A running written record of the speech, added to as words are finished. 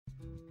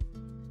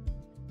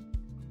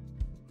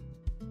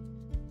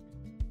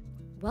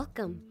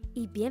Welcome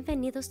y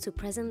bienvenidos to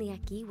Presently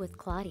Aquí with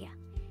Claudia,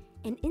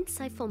 an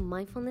insightful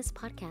mindfulness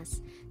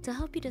podcast to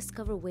help you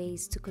discover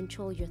ways to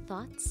control your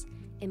thoughts,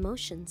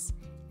 emotions,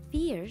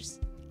 fears,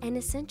 and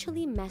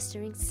essentially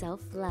mastering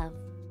self-love.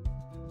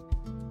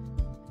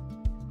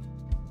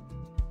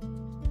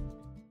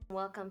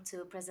 Welcome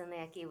to Presently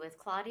Aquí with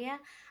Claudia.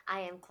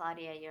 I am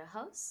Claudia, your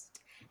host,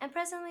 and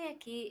Presently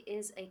Aquí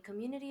is a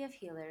community of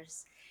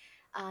healers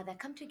that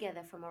come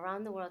together from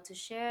around the world to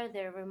share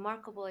their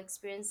remarkable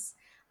experience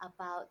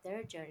about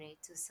their journey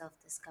to self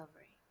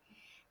discovery.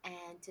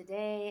 And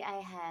today I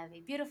have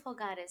a beautiful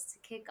goddess to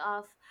kick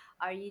off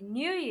our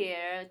new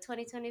year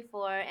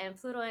 2024 and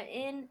Pluto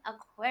in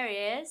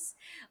Aquarius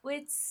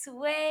with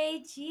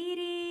Sway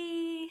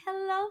GD.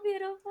 Hello,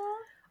 beautiful.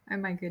 Oh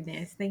my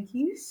goodness. Thank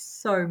you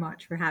so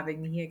much for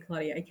having me here,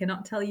 Claudia. I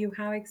cannot tell you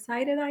how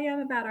excited I am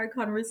about our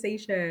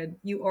conversation.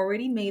 You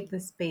already made the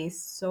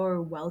space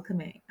so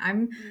welcoming.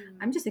 I'm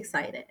just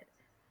excited.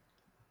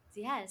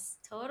 Yes,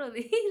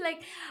 totally.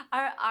 Like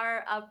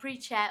our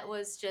pre-chat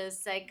was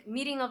just like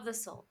meeting of the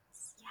souls,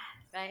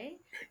 right?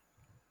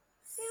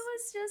 It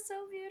was just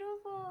so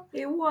beautiful.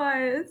 It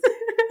was.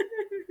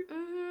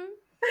 Mm-hmm.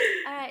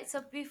 All right.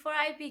 So before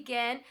I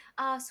begin,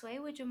 Sway,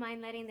 would you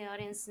mind letting the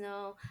audience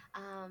know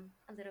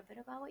a little bit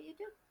about what you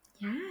do?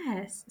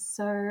 Yes.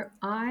 So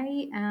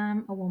I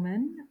am a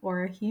woman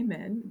or a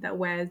human that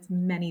wears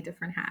many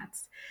different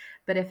hats.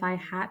 But if I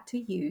had to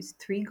use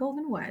three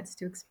golden words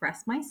to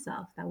express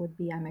myself, that would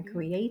be I'm a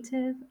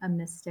creative, a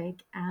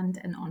mystic, and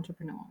an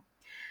entrepreneur.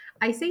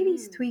 I say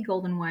these Mm-hmm. three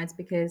golden words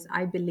because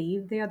I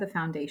believe they are the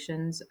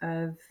foundations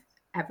of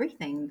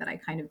everything that I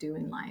kind of do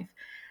in life.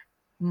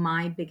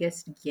 My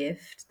biggest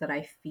gift that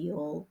I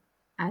feel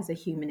as a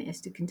human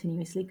is to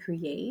continuously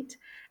create.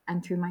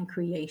 And through my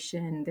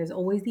creation, there's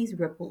always these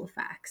ripple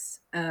effects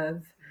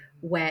of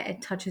where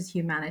it touches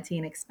humanity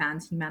and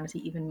expands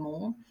humanity even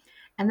more.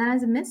 And then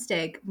as a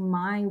mystic,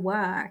 my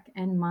work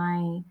and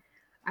my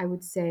I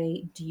would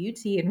say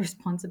duty and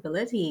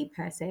responsibility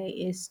per se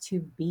is to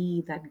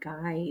be that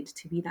guide,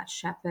 to be that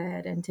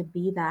shepherd, and to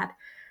be that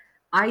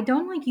I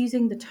don't like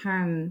using the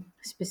term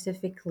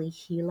specifically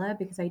healer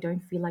because I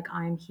don't feel like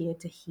I'm here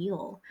to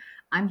heal.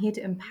 I'm here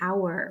to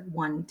empower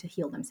one to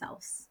heal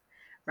themselves,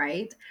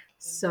 right? Okay.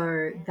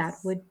 So Yes. that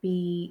would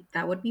be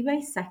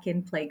my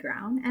second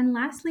playground. And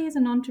lastly, as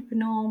an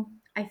entrepreneur,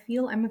 I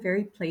feel I'm a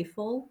very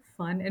playful,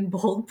 fun, and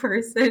bold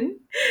person.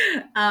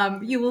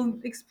 You will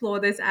explore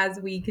this as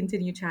we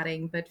continue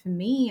chatting, but for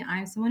me,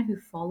 I'm someone who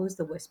follows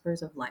the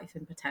whispers of life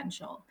and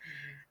potential.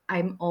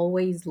 I'm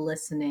always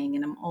listening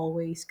and I'm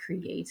always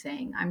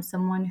creating. I'm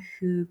someone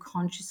who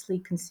consciously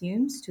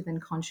consumes to then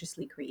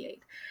consciously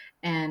create.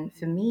 And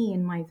for me,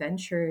 in my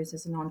ventures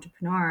as an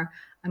entrepreneur,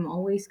 I'm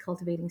always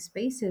cultivating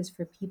spaces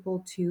for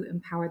people to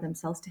empower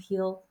themselves to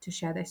heal, to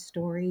share their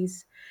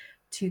stories,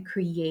 to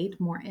create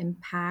more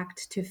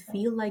impact, to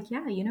feel like,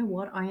 yeah, you know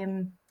what, I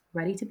am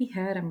ready to be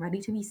heard, I'm ready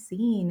to be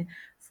seen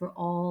for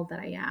all that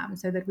I am,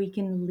 so that we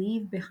can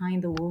leave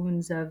behind the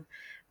wounds of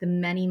the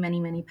many, many,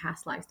 many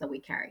past lives that we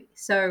carry.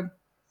 So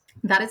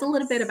that is a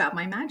little bit Yes. about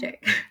my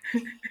magic.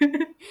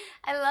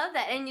 I love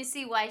that. And you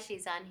see why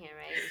she's on here,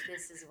 right?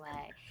 This is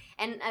why.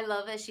 And I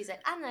love that she's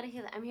like, I'm not a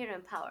healer, I'm here to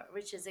empower,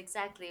 which is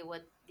exactly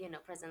what,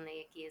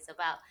 Presently Aki is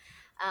about.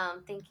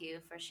 Thank you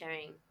for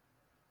sharing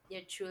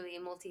your truly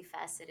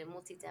multifaceted,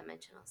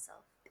 multidimensional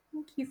self.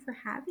 Thank you for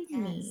having Yes.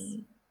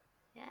 me.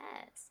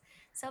 Yes.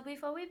 So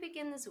before we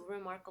begin this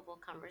remarkable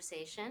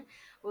conversation,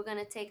 we're going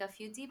to take a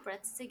few deep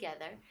breaths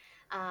together.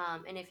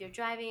 And if you're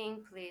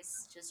driving,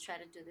 please just try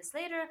to do this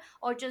later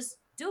or just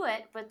do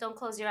it, but don't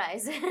close your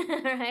eyes.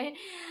 Right?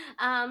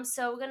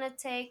 So we're going to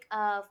take,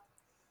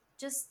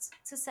 just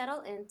to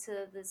settle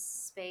into this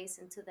space,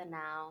 into the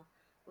now,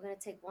 we're going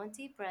to take one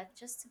deep breath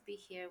just to be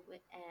here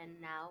with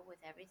and now with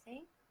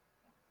everything.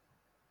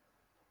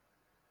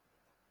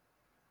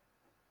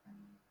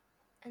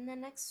 And the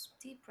next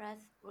deep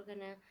breath, we're going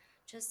to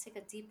just take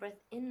a deep breath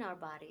in our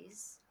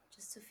bodies,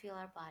 just to feel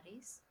our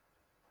bodies.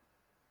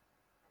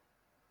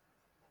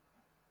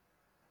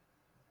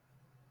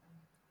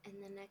 And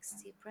the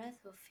next deep breath,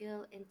 we'll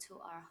feel into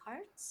our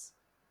hearts.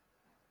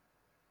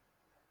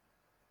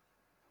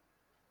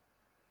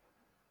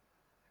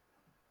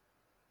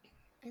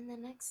 And the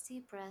next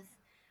deep breath,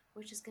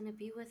 we're just going to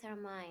be with our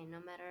mind, no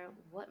matter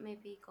what may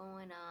be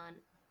going on,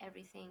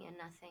 everything and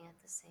nothing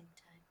at the same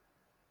time.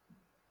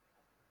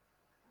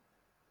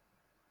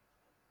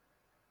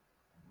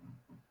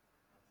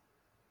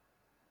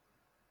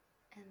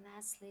 And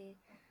lastly,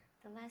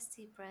 the last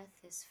deep breath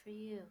is for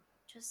you,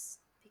 just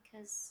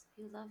because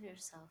you love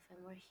yourself and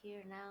we're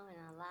here now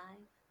and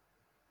alive.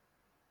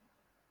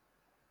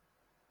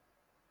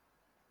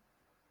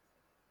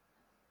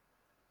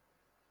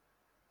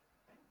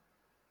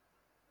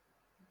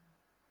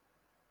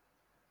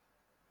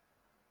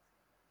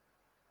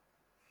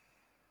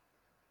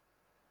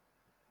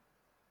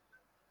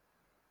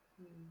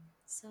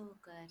 So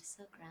good,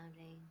 so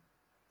grounding.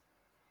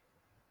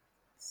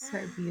 So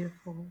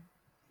beautiful.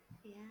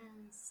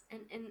 Yes,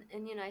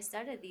 and you know, I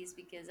started these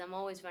because I'm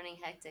always running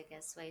hectic,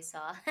 as Sway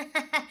saw.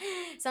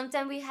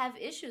 Sometimes we have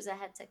issues. I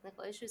had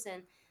technical issues,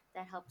 and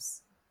that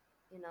helps,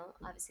 you know,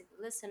 obviously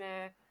the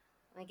listener,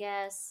 my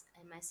guests,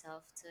 and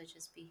myself to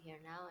just be here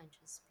now and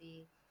just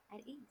be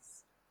at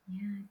ease.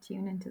 Yeah,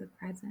 tune into the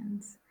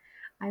presence.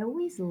 I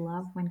always Yes.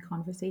 love when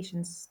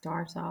conversations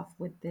start off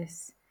with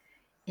this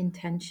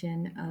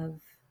intention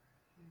of,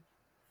 Mm.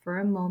 for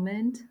a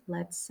moment,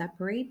 let's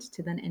separate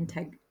to then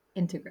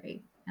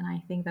integrate. And I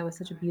think that was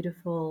such a Correct.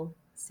 beautiful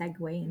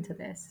segue into Mm.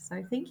 this.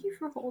 So thank you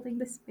for Thank holding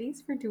the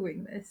space for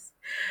doing this.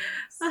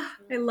 Yes, Ah,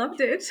 I truly,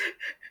 loved it.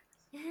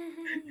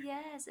 truly.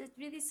 Yes, it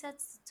really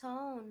sets the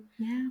tone.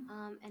 Yeah.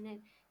 And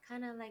it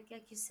kind of like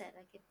you said,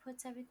 like it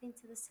puts everything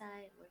to the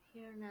side. We're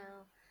here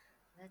now.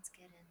 Let's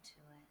get into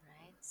it,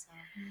 right? So,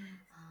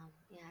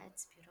 yeah,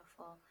 it's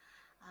beautiful.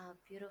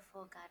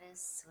 Beautiful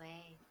goddess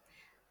Sway.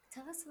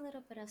 Tell us a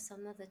little bit of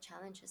some of the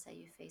challenges that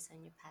you face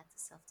on your path to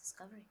self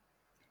discovery.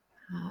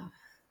 Ah,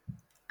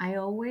 I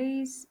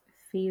always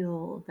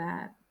feel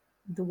that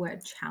the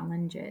word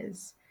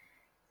challenges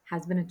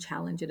has been a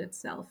challenge in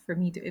itself for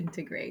me to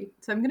integrate.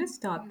 So I'm going to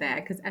start there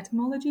Mm-hmm. because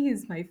etymology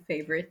is my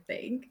favorite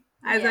thing.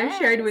 As I've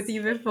shared with Yes.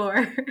 you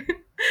before,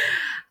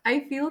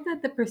 I feel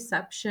that the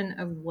perception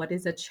of what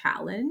is a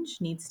challenge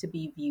needs to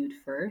be viewed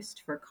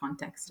first for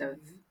context of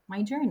Mm-hmm.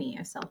 my journey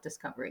of self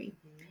discovery.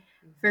 Mm-hmm.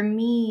 For Mm-hmm.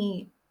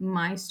 me,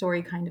 my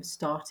story kind of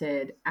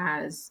started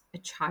as a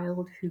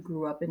child who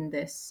grew up in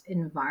this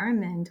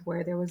environment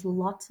where there was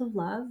lots of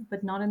love,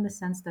 but not in the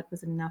sense that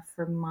was enough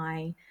for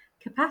my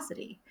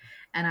capacity.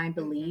 And I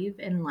Mm-hmm. believe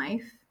in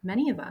life,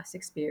 many of us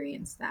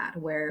experience that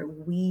where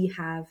we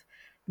have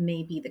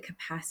maybe the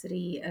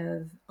capacity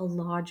of a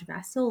large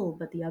vessel,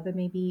 but the other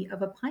maybe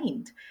of a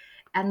pint.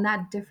 And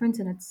that difference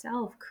in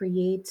itself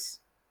creates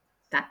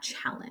that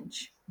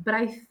challenge. But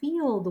I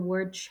feel the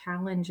word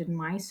challenge in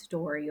my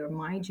story or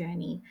my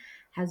journey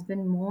has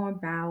been more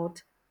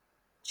about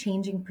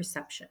changing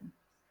perception.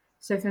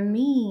 So for Mm-hmm.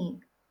 me,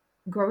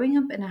 growing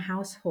up in a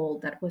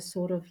household that was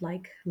sort of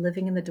like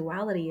living in the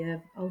duality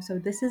of, oh, so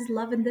this is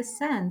love in this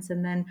sense,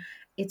 and then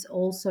it's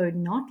also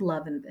not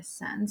love in this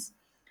sense,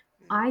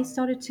 I Mm-hmm.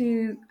 started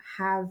to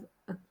have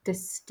a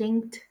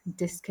distinct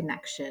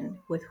disconnection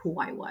with who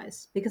I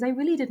was because I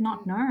really did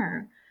not Mm-hmm.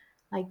 know,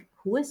 like,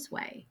 who is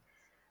Sway?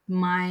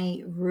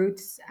 My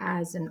roots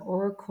as an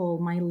oracle,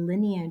 my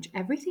lineage,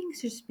 everything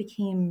just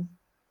became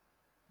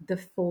the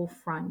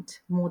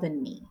forefront more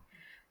than me.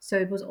 So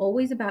it was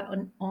always about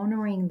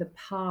honoring the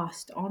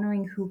past,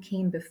 honoring who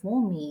came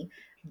before me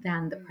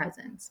than the Mm-hmm.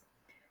 present.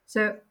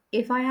 So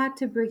if I had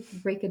to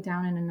break it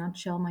down in a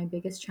nutshell, my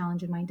biggest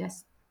challenge in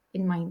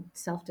in my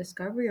self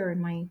discovery or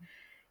in my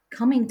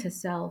coming to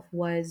self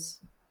was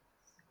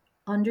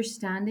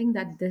understanding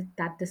that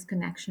that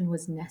disconnection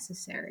was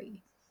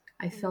necessary.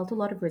 I felt a Mm-hmm.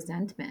 lot of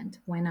resentment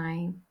when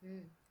I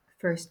Mm-hmm.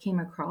 first came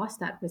across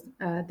that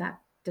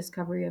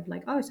discovery of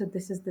like, oh, so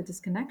this is the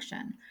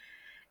disconnection.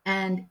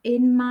 And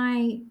in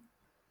my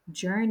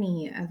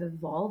journey of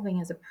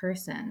evolving as a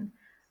person,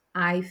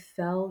 I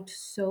felt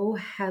so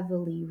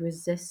heavily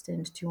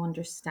resistant to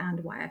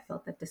understand why I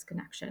felt that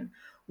disconnection,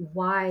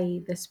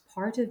 why this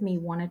part of me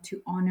wanted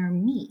to honor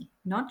me,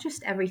 not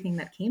just everything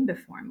that came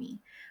before me,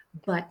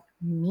 but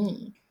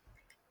me.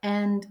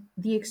 And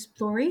the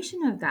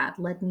exploration of that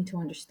led me to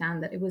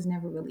understand that it was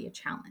never really a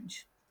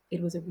challenge,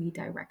 it was a Mm-hmm.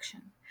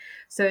 redirection.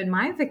 So, in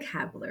my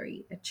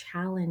vocabulary, a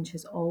challenge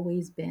has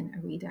always been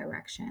a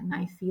redirection.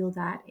 I feel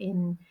that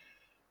in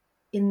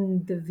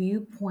the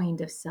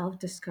viewpoint of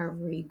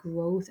self-discovery,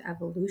 growth,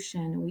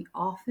 evolution, we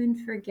often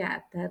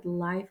forget that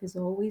life is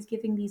always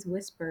giving these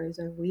whispers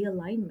of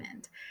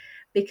realignment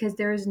because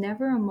there is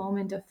never a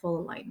moment of full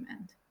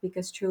alignment,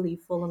 because truly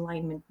full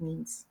alignment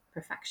means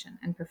perfection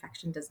and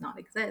perfection does not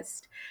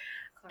exist.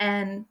 Correct.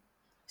 And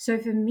so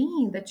for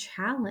me, the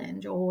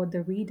challenge or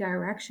the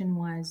redirection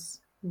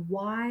was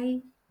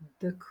why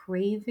the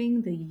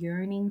craving, the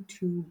yearning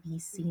to be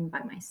seen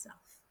by myself.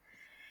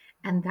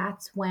 And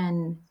that's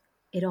when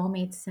it all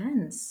made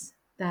sense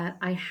that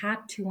I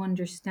had to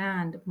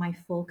understand my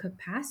full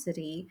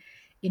capacity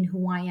in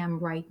who I am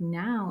right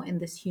now in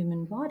this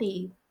human Mm-hmm.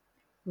 body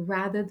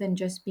rather than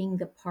just being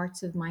the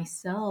parts of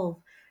myself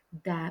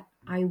that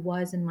I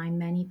was in my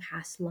many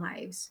past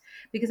lives.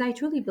 Because I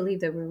truly believe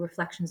that we're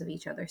reflections of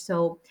each other.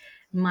 So,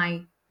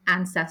 my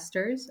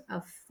ancestors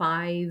of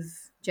 5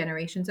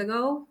 generations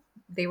ago,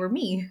 they were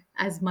me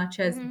as much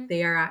as Mm-hmm. Mm-hmm.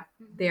 they're,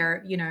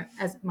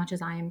 as much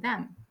as I am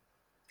them.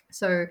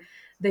 So,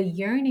 the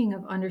yearning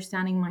of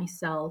understanding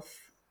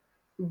myself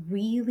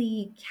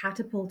really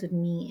catapulted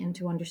me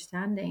into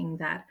understanding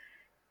that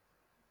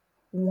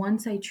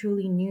once I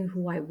truly knew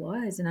who I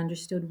was and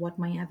understood what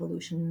my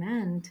evolution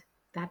meant,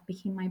 that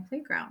became my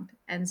playground.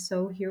 And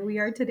so here we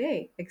are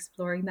today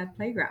exploring that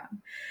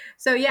playground.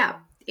 So yeah,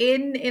 Mm-hmm.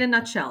 in a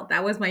nutshell,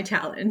 that was my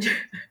challenge.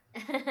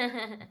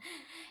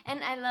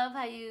 And I love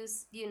how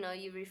you know,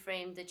 you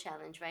reframe the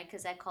challenge, right?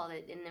 Because I call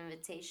it an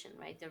invitation,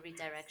 right? The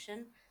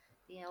redirection,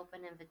 the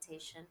open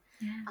invitation.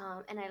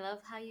 Yeah. And I love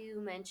how you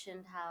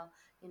mentioned how,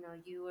 you know,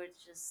 you were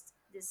just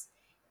this.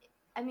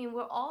 I mean,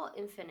 we're all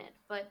infinite,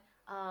 but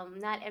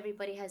not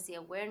everybody has the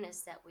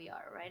awareness that we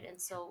are, right?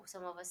 And so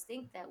some of us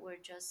think that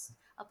we're just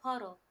a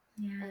puddle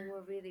and Yeah.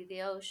 we're really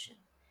the ocean.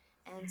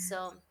 And Yes.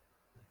 so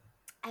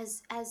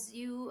as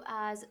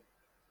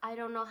I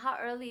don't know, how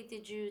early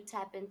did you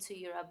tap into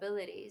your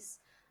abilities?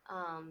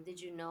 Did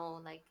you know,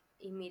 like,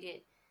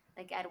 immediate,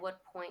 like, at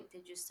what point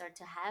did you start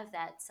to have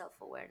that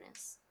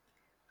self-awareness?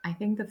 I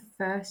think the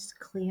first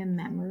clear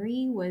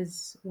memory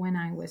was when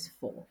I was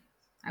 4.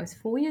 I was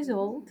 4 years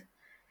old,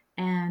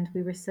 Mm, and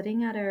we were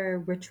sitting at a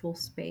ritual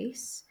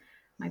space.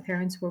 My okay.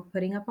 parents were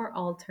putting up our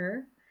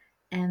altar,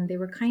 and they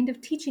were kind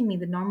of teaching me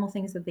the normal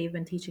things that they've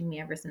been teaching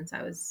me ever since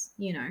I was,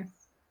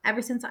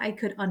 ever since I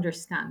could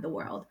understand the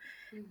world.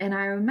 And Mm-hmm.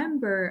 I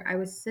remember I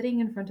was sitting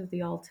in front of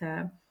the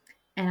altar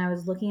and I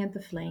was looking at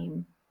the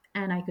flame,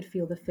 and I could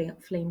feel the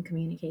flame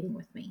communicating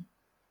with me.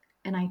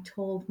 And I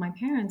told my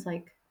parents,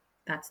 like,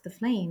 that's the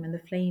flame, and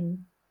the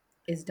flame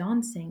is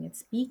dancing, it's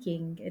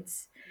speaking, Yeah.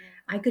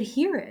 I could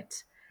hear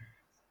it.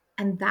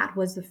 And that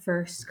was the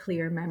first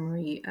clear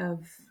memory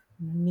of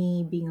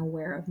me being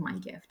aware of my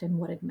gift and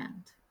what it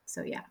meant.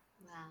 So yeah.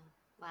 Wow.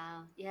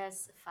 Wow.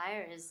 Yes,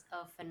 fire is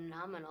a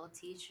phenomenal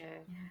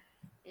teacher. Yeah.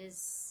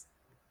 Is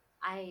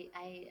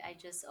I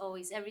just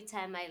always, every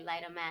time I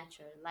light a match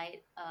or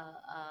light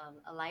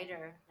a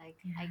lighter, like,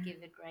 I Yeah.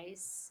 give it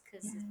grace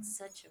because it's Yes.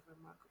 such a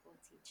remarkable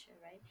teacher,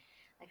 right?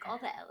 Like, all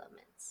the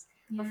elements.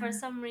 But for Yeah.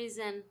 some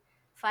reason,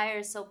 fire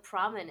is so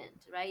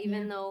prominent, right? Yeah.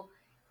 Even though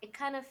it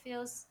kind of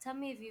feels. Tell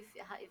me if you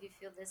if you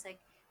feel this,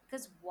 like,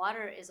 because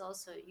water is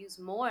also used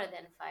more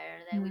than fire,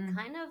 that we Mm.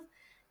 kind of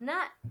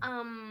not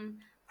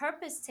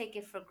purpose take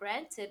it for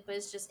granted, but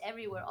it's just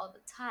everywhere all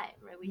the time,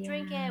 right? We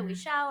drink it, we Yeah.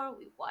 shower,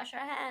 we wash our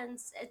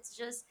hands. It's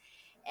just,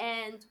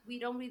 and we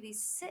don't really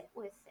sit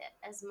with it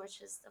as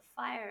much as the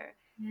fire.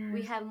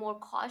 We Yeah. have more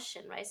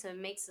caution, right? So it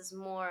makes us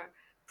more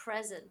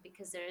present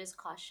because there is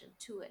caution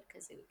to it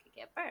because we could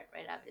get burnt,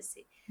 right?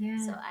 Obviously.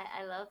 So Yeah.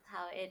 I love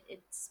how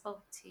it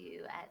spoke to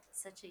you at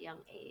such a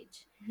young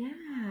age.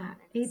 Yeah,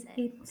 And it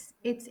said,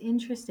 it's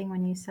interesting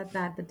when you said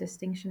that, the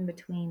distinction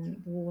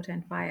between water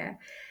and fire.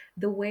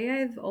 The way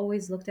I've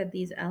always looked at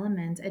these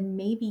elements, and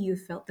maybe you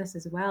felt this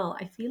as well,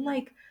 I feel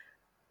like,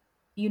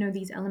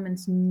 these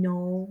elements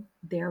know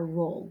their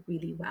role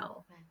really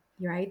well,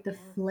 right, right? The yeah,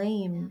 yeah,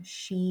 flame,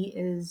 she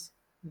is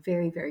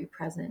very, very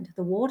present.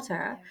 The water,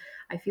 very.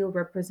 I feel,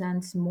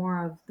 represents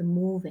more of the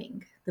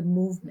moving, the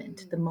movement,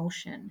 Mm, the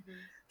motion. mm-hmm,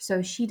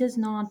 So she does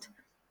not,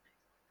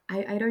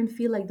 I don't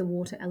feel like the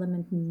water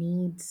element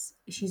needs,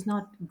 she's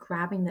not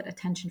grabbing that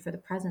attention for the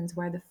presence,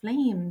 where the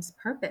flame's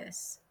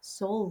purpose,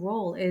 soul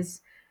role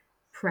is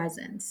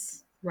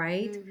presence,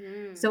 right?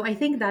 mm-hmm, So I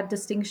think that mm-hmm.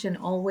 distinction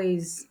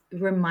always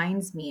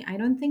reminds me. I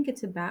don't think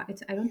it's about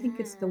it's I don't think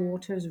it's the Yeah.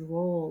 water's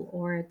role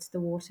or it's the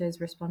water's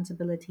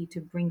responsibility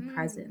to bring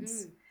presence.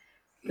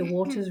 Mm-hmm. The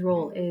water's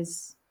role Mm-hmm.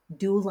 is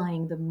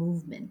dulying the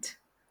movement,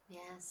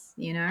 Yes.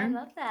 you I know?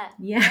 love that.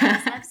 Yes,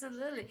 Yeah.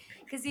 absolutely.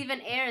 Because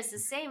even air is the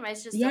same, right?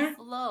 It's just a Yeah.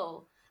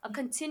 flow, a Yeah.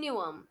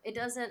 continuum. It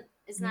doesn't,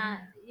 it's Yeah. not,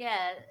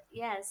 yeah,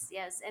 yes,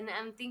 yes. And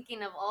I'm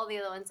thinking of all the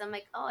other ones. I'm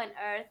like, oh, and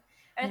Earth.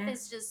 Earth Yeah.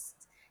 is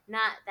just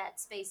not that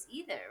space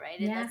either, right?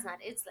 Yeah. That's not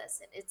its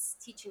lesson. It's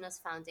teaching us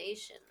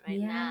foundation, right?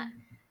 Yeah. Not,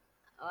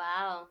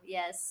 wow,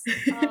 yes.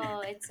 Oh,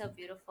 it's so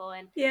beautiful.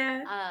 And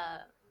Yeah. uh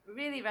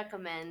really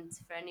recommend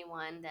for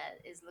anyone that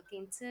is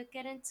looking to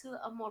get into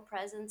a more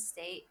present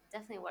state,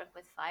 definitely work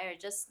with fire.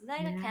 Just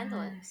light a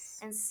candle Yes.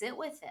 and sit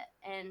with it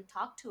and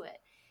talk to it.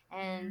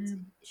 And Yeah.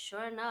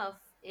 sure enough,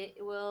 it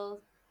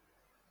will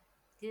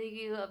give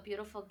you a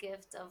beautiful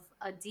gift of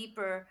a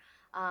deeper,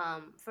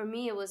 for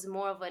me it was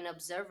more of an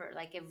observer,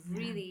 like, it Yeah.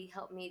 really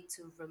helped me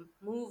to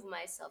remove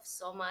myself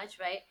so much,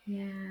 right?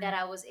 Yeah. That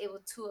I was able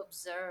to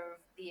observe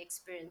the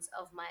experience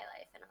of my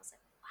life, and I was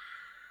like,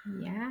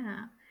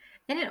 Yeah.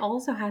 And it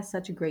also has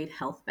such great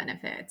health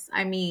benefits.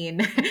 I mean,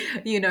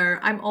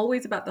 I'm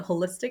always about the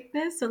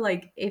holisticness. So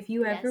like if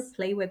you ever yes.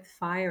 play with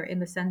fire in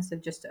the sense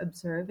of just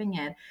observing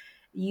it,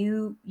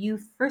 you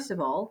first of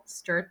all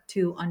start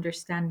to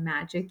understand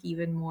magic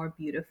even more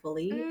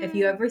beautifully. If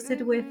you ever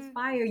sit with Mm-hmm.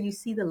 fire, you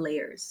see the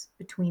layers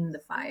between the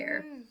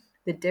fire, Mm-hmm.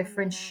 the Oh my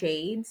different gosh.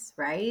 shades,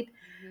 right?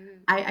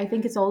 Mm-hmm. I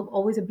think Mm-hmm. it's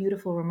always a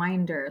beautiful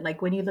reminder.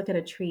 Like when you look at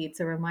a tree,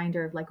 it's a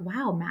reminder of like,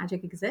 wow,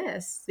 magic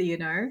exists.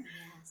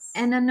 Yes.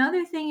 And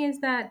another thing is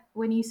that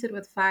when you sit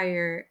with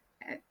fire,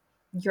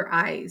 your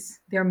eyes,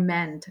 they're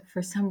meant,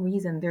 for some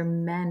reason, they're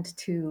meant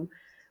to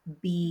Mm-hmm.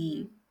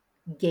 be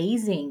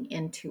gazing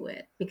into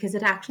it because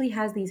it actually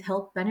has these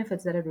health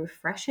benefits that it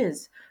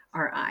refreshes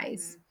our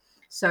eyes.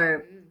 Mm-hmm. So,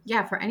 Mm-hmm.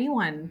 yeah, for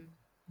anyone,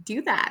 Mm-hmm.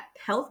 do that.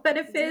 Health Do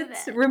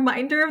benefits, that.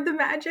 reminder of the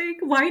magic.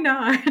 Why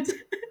not?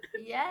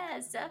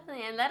 Yes,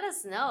 definitely. And let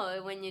us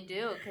know when you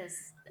do, because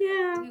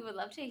Yeah. we would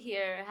love to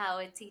hear how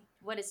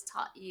what it's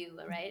taught you,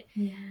 right?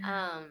 Yeah.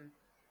 Um,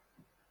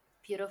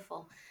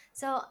 Beautiful.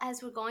 So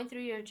as we're going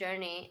through your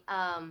journey,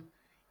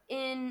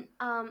 in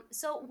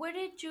so where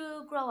did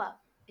you grow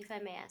up, if I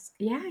may ask?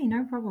 Yeah,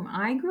 no problem.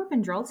 I grew up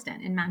in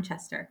Droylsden in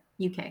Manchester,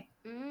 UK.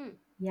 Mm,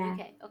 Yeah.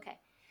 UK. Okay.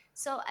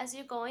 So as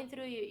you're going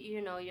through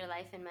your, your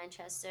life in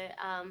Manchester,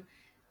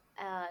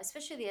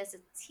 especially as a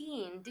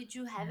teen, did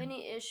you have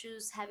any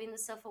issues having the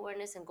self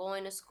awareness and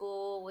going to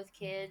school with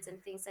kids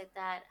and things like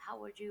that? How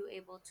were you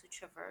able to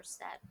traverse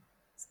that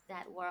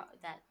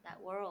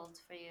world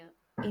for you?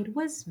 It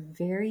was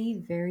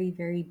very, very,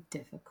 very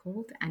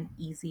difficult and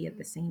easy at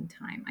the Mm, same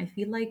time. I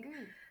feel like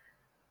mm,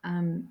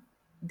 um,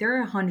 there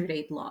are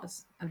 108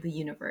 laws of the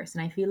universe,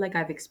 and I feel like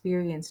I've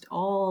experienced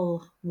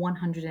all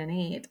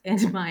 108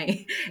 in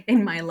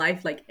my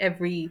life, like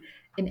every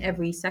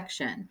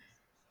section.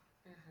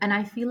 And uh-huh,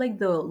 I feel like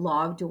the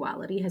law of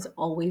duality has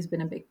always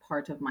been a big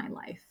part of my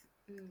life.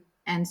 mm,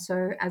 And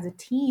so as a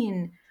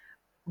teen,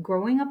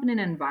 growing up in an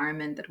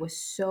environment that was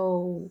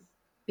so,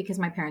 because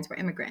my parents were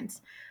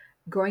immigrants,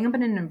 growing up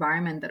in an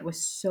environment that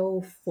was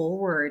so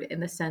forward in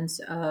the sense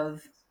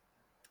of,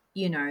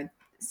 you know,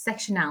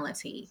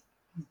 sectionality,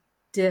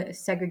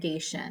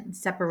 segregation,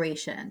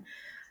 separation.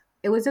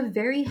 It was a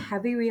very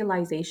heavy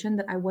realization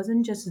that I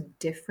wasn't just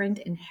different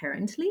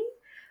inherently,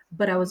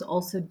 but I was mm-hmm,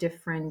 also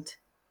different,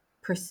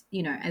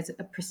 as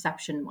a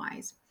perception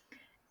wise.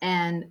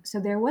 And so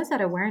there was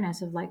that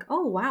awareness of like,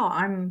 oh wow,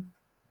 I'm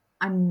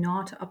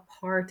not a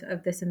part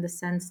of this in the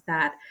sense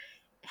that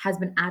has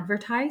been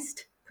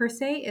advertised per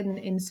se right,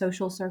 in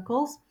social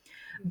circles,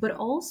 but mm-hmm,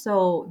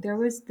 also there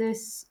was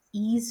this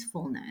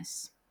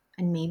easefulness,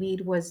 and maybe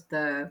it was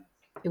the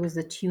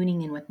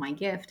tuning in with my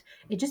gift.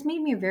 It just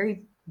made me a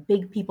very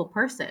big people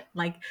person.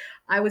 Like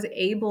I was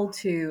able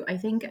to, I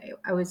think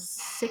I was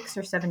 6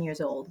 or 7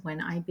 years old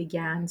when I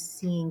began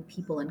seeing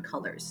people in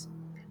colors,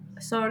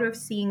 sort of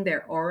seeing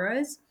their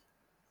auras.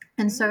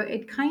 And so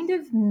it mm, kind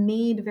of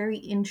made very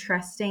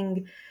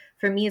interesting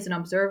for me as an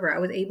observer. I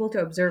was able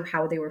to observe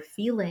how they were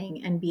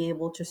feeling and be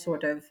able to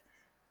sort right, of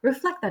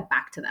reflect that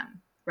back to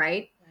them,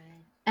 right?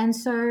 right, And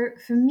so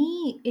for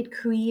me, it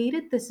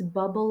created this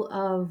bubble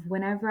of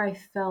whenever I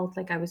felt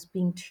like I was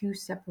being too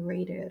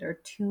separated or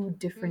too mm,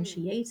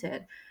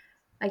 differentiated,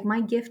 like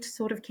my gift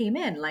sort of came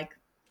in like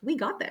we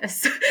got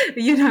this,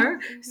 you know.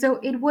 So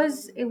mm-hmm, it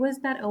was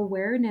that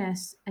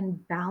awareness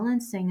and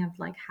balancing of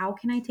like how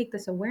can I take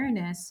this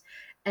awareness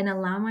and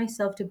allow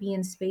myself to be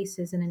in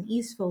spaces in an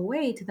easeful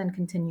way to then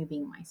continue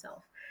being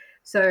myself.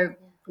 So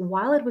yeah,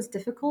 while it was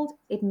difficult,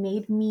 it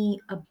made me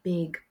a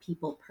big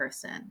people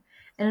person,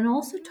 and it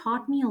also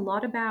taught mm, me a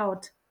lot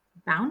about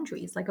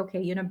boundaries. Like,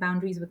 okay,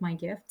 boundaries with my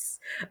gifts.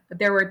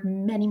 There were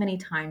many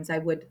times I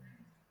would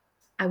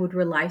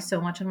rely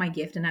so much on my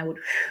gift and I would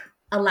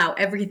allow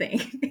everything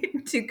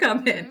to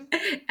come in.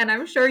 mm-hmm, And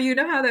I'm sure you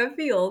know how that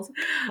feels.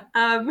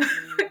 Um,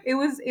 mm-hmm,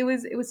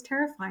 it was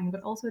terrifying,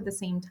 but also at the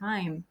same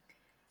time,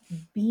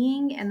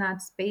 being in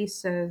that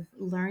space of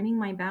learning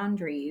my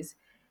boundaries,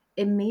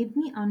 it made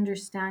me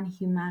understand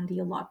humanity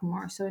a lot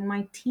more. So in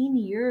my teen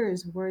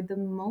years were the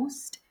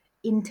most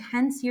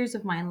intense years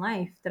of my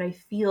life that I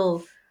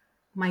feel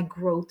my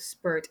growth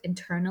spurt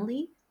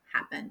internally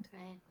happened.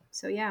 right,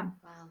 So yeah,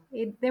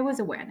 wow. there was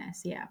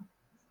awareness. Yeah.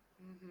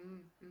 Mm-hmm,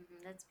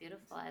 mm-hmm. That's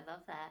beautiful. I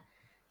love that.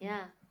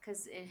 Yeah,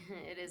 because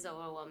it is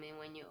overwhelming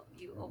when you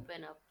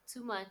open up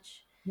too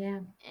much, Yeah.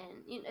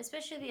 and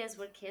especially as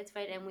we're kids,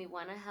 right? And we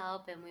want to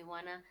help, and we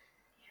want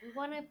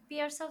to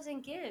be ourselves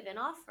and give and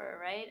offer,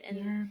 right? And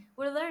Yeah.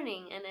 we're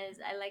learning. And as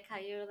I like how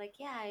you're like,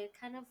 yeah, I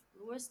kind of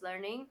was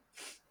learning,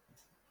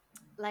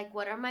 like,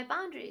 what are my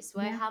boundaries?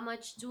 Why? Yeah. How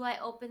much do I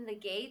open the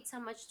gates? How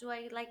much do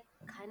I, like,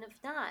 kind of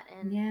not?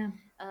 And Yeah.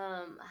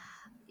 um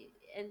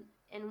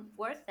and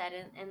work that,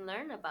 and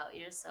learn about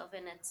yourself.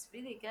 And it's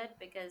really good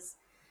because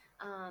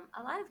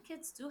a lot of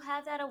kids do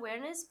have that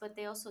awareness, but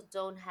they also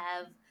don't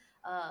have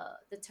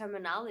the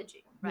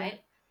terminology, Yeah.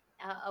 right?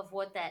 Of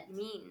what that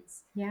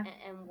means, Yeah.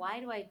 and why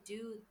do I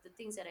do the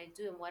things that I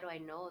do, and why do I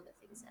know the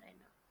things that I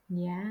know?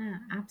 Yeah,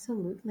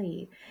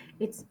 absolutely.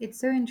 It's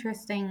so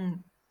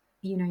interesting.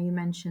 You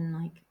mentioned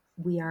like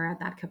we are at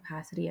that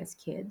capacity as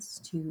kids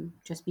to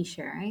just be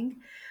sharing.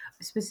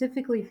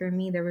 Specifically for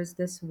me, there was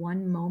this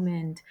one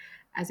moment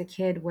as a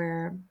kid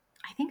where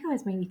I think I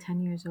was maybe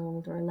 10 years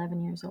old or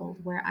 11 years old,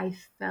 Mm, where I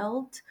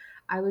felt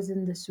I was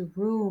in this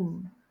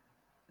room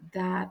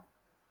that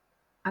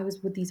I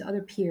was with these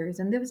other peers,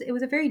 and it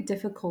was a very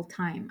difficult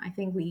time. I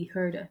think we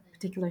heard a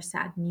particular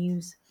sad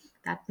news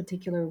that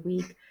particular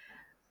week,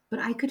 but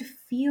I could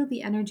feel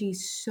the energy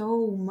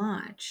so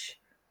much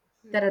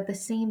that mm, at the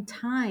same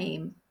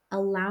time,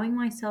 allowing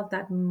myself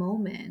that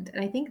moment,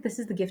 and I think this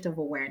is the gift of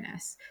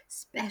awareness,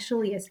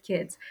 especially right. as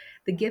kids.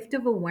 The gift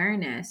of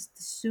awareness,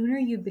 the sooner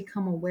you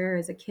become aware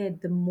as a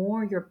kid, the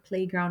more your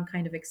playground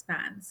kind of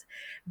expands.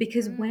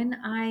 Because Mm, when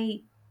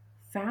I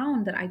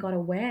found that I got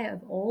aware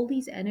of all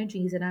these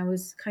energies and I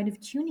was kind of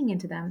tuning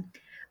into them,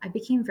 I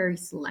became very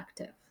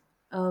selective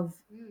of,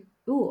 mm,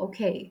 oh,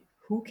 okay,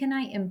 who can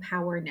I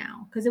empower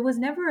now? Because it was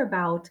never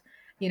about,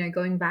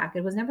 going back,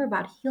 it was never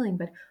about healing,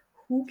 but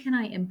who can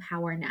I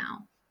empower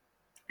now?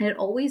 And it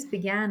always right.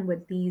 began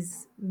with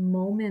these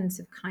moments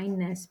of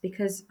kindness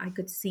because I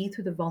could see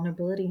through the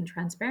vulnerability and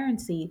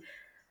transparency.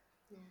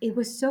 Yeah. It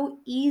was so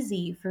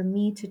easy for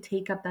me to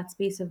take up that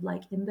space of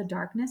like, in the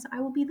darkness, I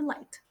will be the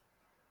light,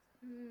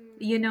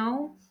 you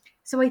know? Mm,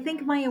 So I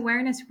think yeah. my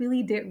awareness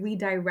really did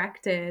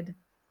redirected.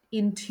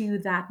 into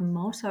that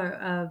motto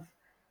of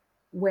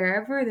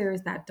wherever there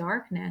is that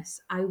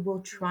darkness, I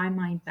will try Mm.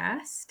 my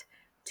best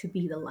to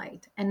be the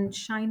light and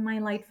shine my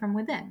light from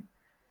within.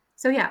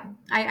 So yeah,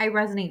 I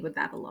resonate with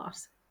that a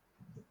lot.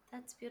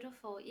 That's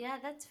beautiful. Yeah,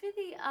 that's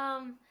really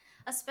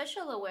a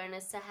special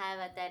awareness to have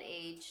at that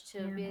age, to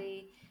Yeah,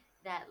 be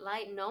that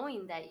light,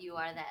 knowing that you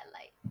are that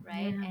light,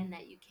 right? yeah, And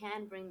that you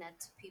can bring that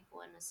to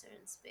people in a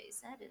certain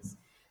space.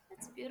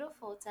 That's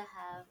beautiful to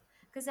have.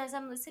 Because as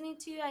I'm listening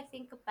to you, I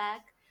think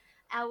back,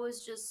 I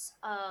was just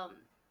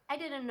I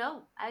didn't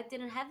know. I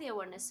didn't have the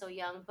awareness so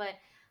young, but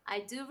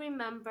I do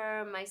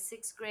remember my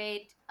 6th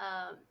grade.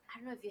 I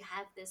don't know if you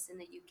have this in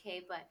the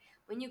UK, but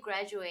when you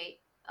graduate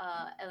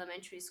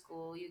elementary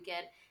school, you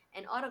get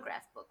an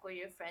autograph book where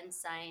your friends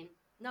sign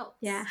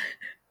yeah, notes.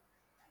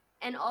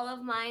 And all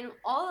of mine,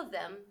 all of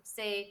them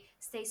say,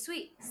 "Stay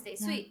sweet, stay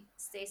yeah, sweet,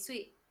 stay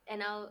sweet."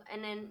 And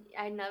then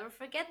I never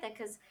forget that,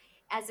 because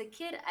as a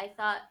kid I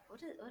thought,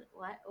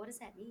 what does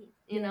that mean?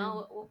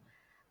 yeah,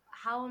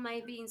 How am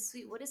I being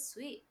sweet? What is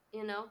sweet?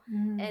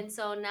 mm, And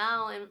so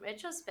now in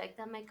retrospect,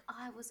 I'm like, oh,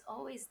 I was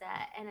always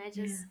that. And I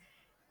yeah, just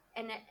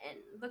and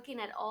looking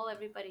at all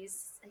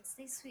everybody's like,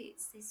 stay sweet,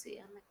 stay sweet.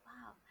 I'm like,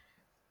 wow.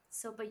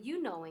 So but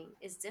you knowing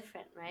is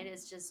different, right?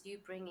 It's just you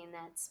bringing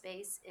that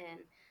space in,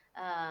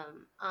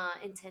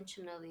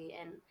 intentionally.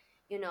 And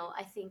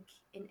I think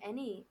in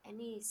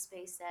any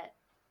space that,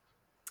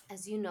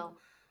 as you know,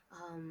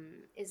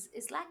 is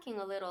lacking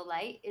a little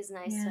light, is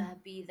nice to yeah,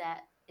 be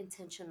that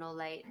intentional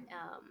light,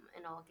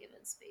 in all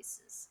given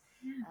spaces.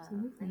 yeah, And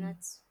absolutely.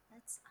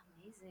 that's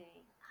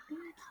amazing. Ah,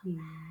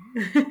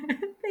 I Thank love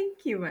you. that.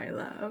 Thank you, my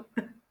love.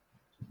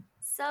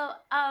 So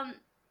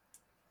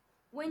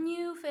when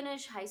you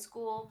finished high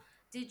school,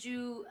 did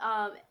you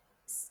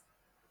s-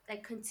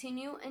 like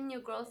continue in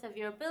your growth of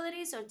your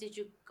abilities, or did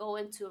you go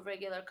into a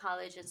regular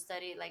college and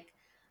study like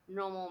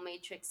normal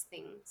matrix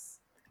things?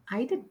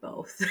 I did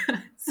both.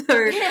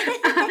 So,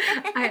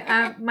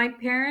 my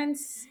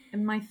parents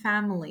and my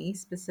family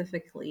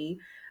specifically,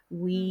 Mm,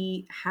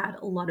 we had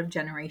a lot of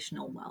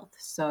generational wealth.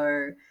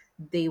 So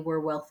they were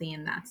wealthy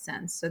in that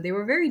sense. So they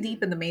were very deep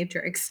mm, in the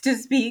matrix, to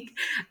speak.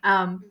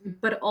 mhm,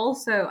 But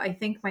also, I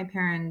think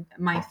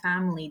my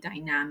family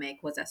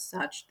dynamic was as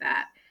such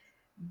that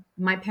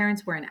my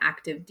parents were in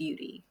active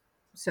duty.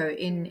 So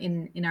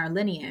mm, in our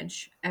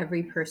lineage,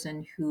 every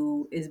person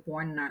who is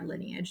born in our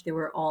lineage, they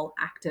were all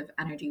active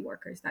energy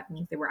workers. That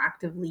means they were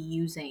actively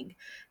using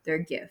their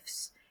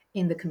gifts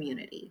in the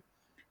community.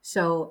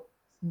 So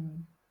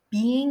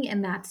being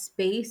in that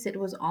space, it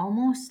was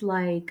almost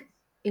like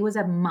it was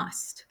a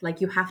must. Like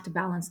you have to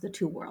balance the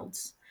two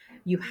worlds.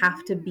 You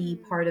have to be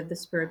part mm. of the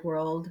spirit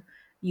world.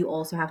 You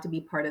also have to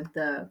be part of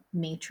the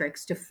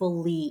matrix to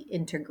fully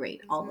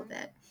integrate all of Mhm.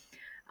 it.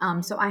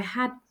 So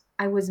Yeah.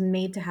 I was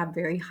made to have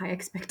very high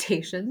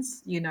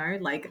expectations,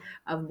 like Right.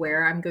 of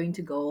where Right. I'm going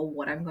to go,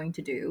 what I'm going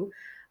to do.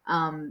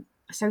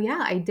 So yeah,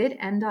 I did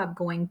end up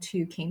going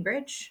to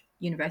Cambridge,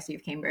 University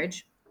of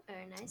Cambridge.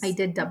 Very I nice.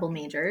 did double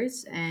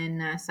majors in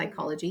Mhm.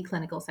 psychology,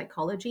 clinical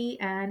psychology,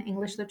 and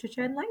English Mhm.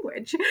 literature and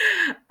language.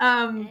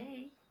 Um,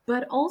 Hey.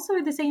 but also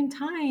at the same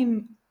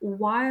time,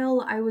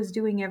 while I was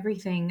doing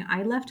everything,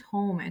 I left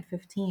home at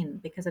 15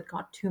 because it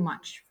got too Mhm.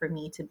 much for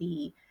me to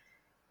be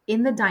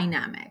in the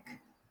dynamic.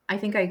 I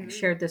think I Mhm.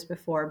 shared this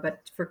before,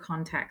 but for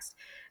context,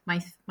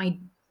 my my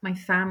my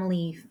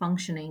family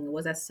functioning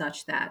was as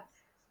such that,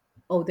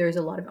 oh, there's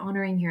a lot of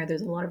honoring here,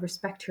 there's a lot of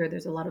respect here,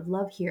 there's a lot of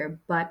love here,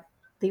 but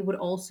they would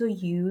also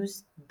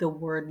use the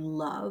word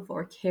love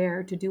or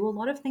care to do a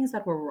lot of things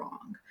that were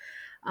wrong.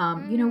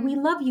 We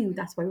Mm. love you. Mhm.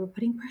 That's why we're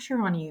putting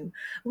pressure on you.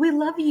 We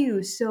love you.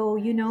 Right. So,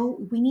 Right.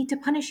 we need to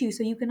punish you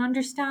so you can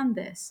understand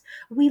this.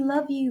 We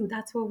love you.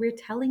 That's why we're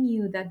telling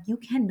you that you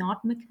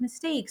cannot make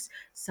mistakes.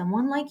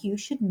 Someone like you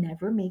should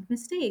never make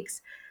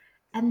mistakes.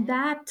 And Right.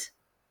 that,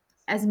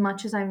 as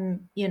much as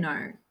I'm,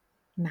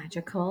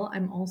 magical,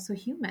 I'm also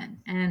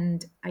human.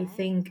 And I Right.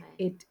 think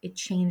Right. it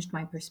changed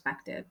my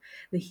perspective.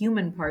 The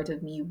human Mhm. part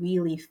of me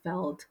really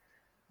felt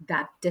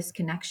that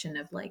disconnection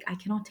of like, I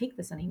cannot take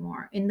this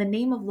anymore. In the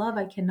name of love,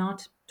 I Right.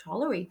 cannot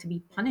tolerate to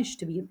be Right. punished,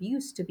 to be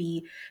abused, to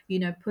be,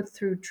 put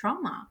through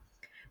trauma.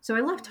 So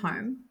I left Mhm.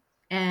 home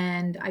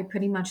and I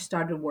pretty much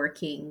started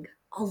working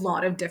a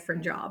lot of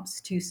different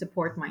jobs to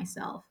support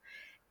myself.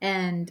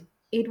 And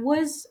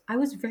I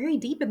was very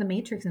deep in the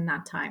matrix in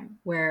that time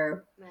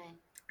where Right.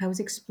 I was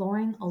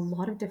exploring a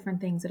lot of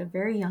different things at a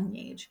very young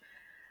age.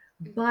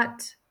 Mhm.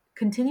 But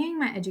continuing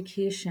my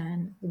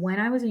education, when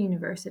I was in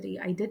university,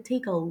 I did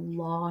take a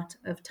lot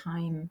of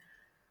time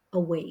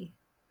away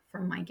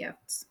from my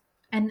gifts.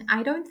 And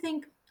I don't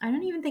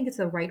even think it's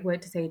the right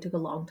word to say it took a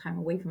long time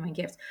away from my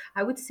gifts.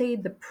 I would say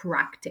the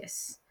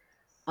practice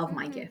of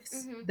my Mhm.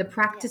 gifts, Mhm. the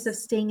practice of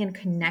Yes. staying in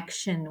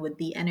connection with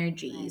the Right.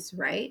 energies,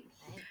 right?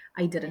 Right.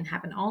 I didn't Right.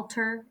 have an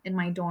altar in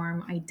my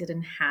dorm. I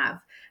didn't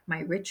have my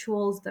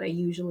rituals that I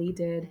usually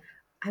did. Right.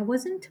 I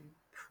wasn't Mhm.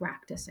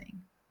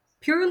 practicing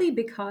purely Right.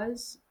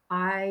 because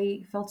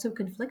I felt so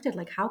conflicted.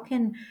 Like, how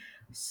can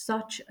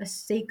such a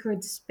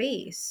sacred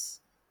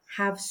space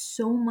have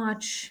so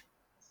much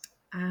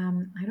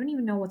I don't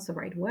even know what's the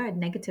right word,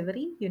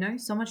 negativity,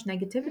 so much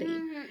negativity.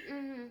 Mm-hmm,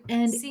 mm-hmm.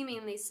 And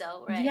Seemingly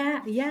so, right?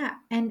 yeah, yeah.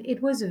 And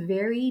it was a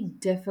very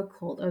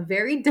difficult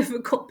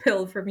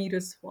pill for me to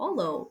Mm-hmm,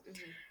 swallow.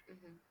 mm-hmm,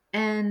 mm-hmm.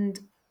 And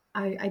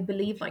I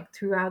believe like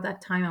throughout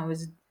that time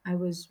I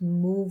was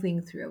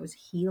moving through, I was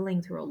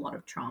healing through a lot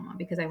of trauma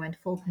because I went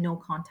full no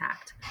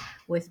contact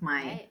with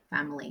my Right,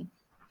 family.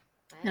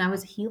 And I right,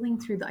 was healing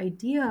through the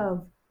idea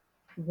of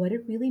what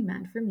it really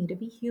meant for me to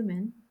be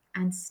human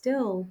and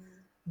still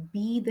mm-hmm.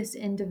 be this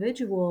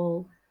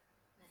individual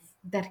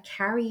Right, that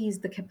carries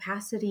the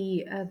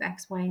capacity of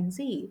X, Y, and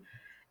Z.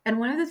 And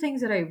one of the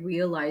things that I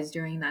realized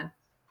during that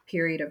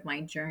period of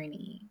my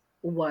journey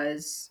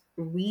was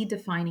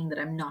redefining that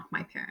I'm not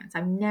my parents.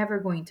 I'm never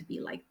going to be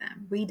like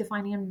them.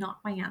 Redefining I'm not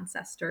my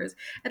ancestors,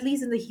 at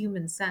least in the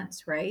human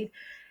sense, right?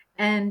 right,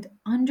 And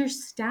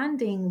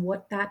understanding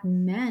what that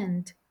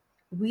meant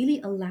really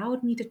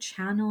allowed me to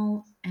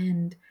channel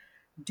and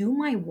do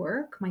my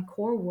work, my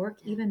core work,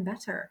 yeah, even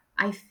better.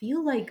 I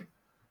feel right, like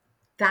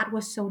that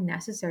was so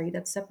necessary.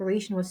 That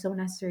separation was so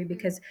necessary mm-hmm,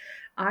 because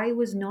I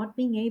was not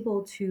being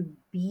able to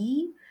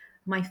be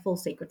my full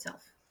sacred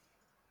self,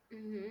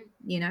 mm-hmm,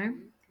 you know?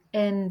 mm-hmm.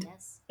 And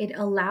Yes, it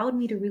allowed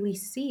me to really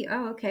see,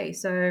 oh, okay,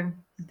 so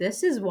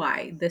this is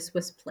why this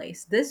was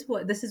placed. This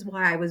is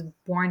why I was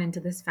born into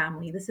this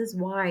family. This is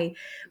why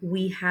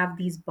we mm-hmm, have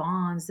these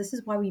bonds. This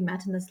is why we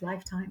met in this right,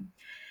 lifetime.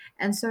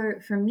 And so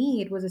for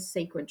me, it was a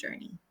sacred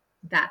journey.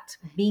 That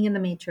right, being in the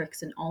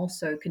matrix and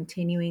also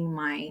continuing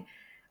my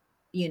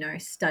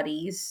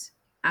studies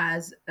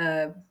as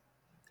a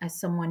as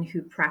someone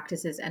who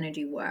practices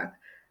energy work,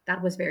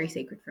 that was very right,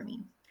 sacred for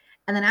me.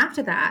 And then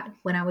after right, that,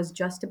 when I was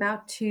just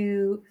about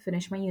to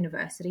finish my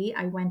university,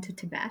 I went to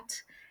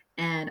Tibet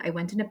and I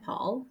went to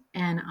Nepal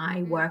and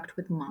I mm, worked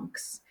with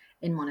monks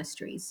in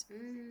monasteries.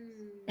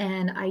 mm,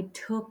 And I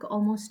took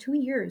almost 2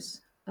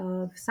 years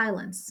of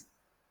silence.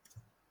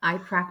 I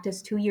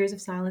practiced 2 years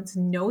of silence,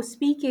 no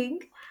speaking,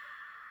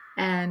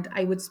 and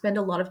I would spend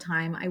a lot of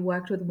time. I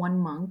worked with one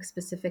monk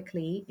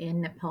specifically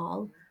in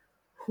Nepal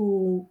mm-hmm,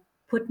 who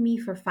put me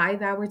for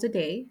 5 hours a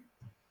day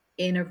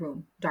in a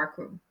room, dark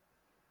room,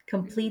 mm-hmm.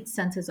 complete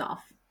senses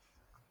off.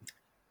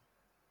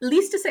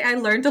 Least to say, I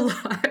learned a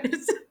lot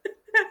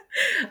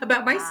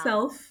about Wow,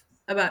 myself,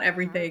 about uh-huh,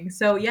 everything.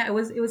 So yeah, it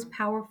was uh-huh,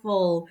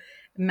 powerful,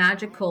 right.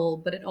 magical,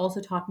 but it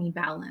also taught me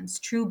balance,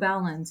 true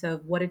balance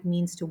of what it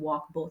means to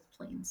walk both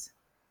planes.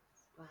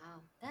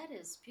 Wow, that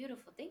is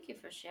beautiful. Thank you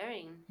for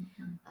sharing.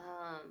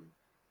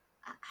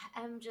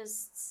 I'm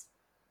just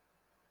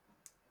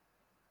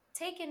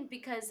taken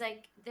because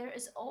like there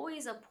is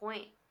always a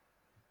point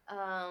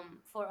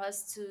for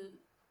us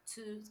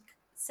to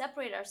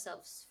separate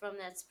ourselves from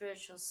that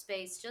spiritual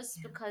space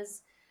just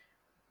because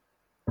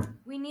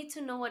we need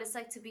to know what it's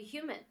like to be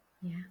human,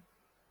 Yeah.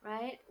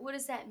 right? What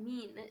does that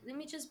mean? Let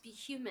me just be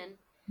human.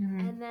 Mhm.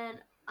 And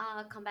then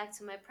come back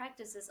to my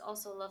practices.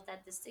 Also love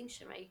that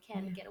distinction, right? You Yeah.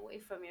 can't get away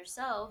from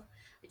yourself.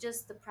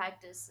 Just the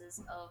practices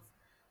of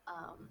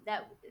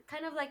that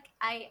kind of like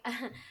I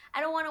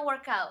don't want to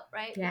work out,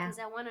 right? Yeah. Because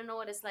I want to know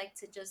what it's like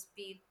to just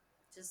be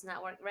just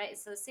not work, right?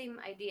 So the same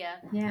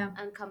idea, Yeah.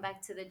 and come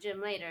back to the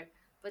gym later.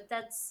 But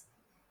that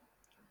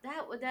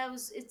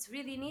was it's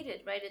really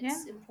needed, right? Yeah.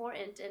 It's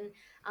important. And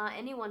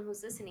anyone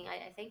who's listening,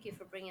 I thank you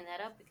for bringing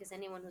that up, because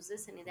anyone who's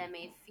listening that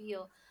may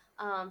feel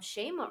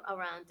shame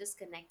around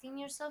disconnecting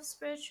yourself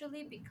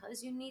spiritually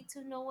because you need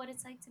to know what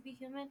it's like to be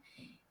human,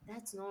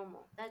 that's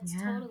normal. That's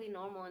Yeah. totally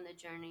normal in the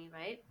journey,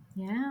 right?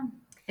 Yeah.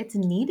 It's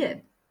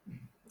needed.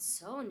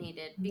 So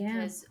needed, Yeah.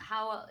 because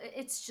how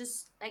it's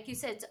just like you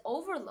said, it's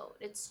overload.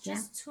 It's Yeah.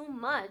 just too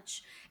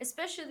much,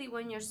 especially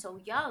when you're so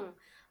young.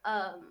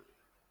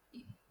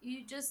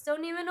 You just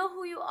don't even know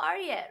who you are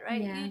yet,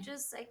 right? Yeah. You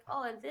just like,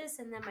 oh, and this,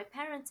 and then my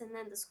parents, and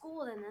then the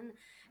school, and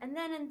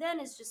then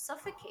it's just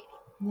suffocating.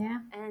 Yeah.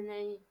 And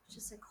then you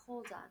just like,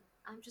 hold on,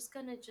 I'm just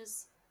gonna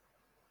just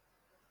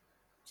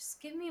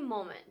give me a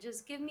moment,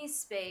 just give me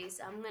space.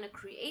 I'm gonna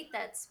create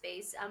that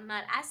space. I'm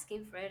not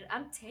asking for it,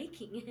 I'm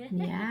taking it.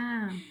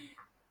 Yeah.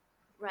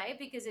 Right?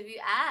 Because if you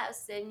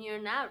ask, then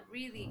you're not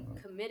really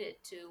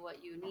committed to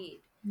what you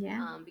need.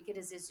 Yeah.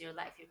 Because it's your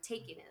life, you're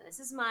taking it. This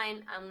is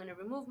mine. I'm gonna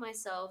remove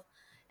myself,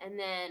 and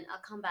then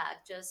I'll come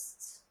back.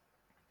 Just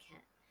I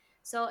can't.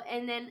 So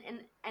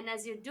and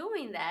as you're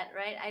doing that,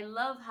 right? I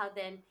love how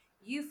then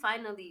you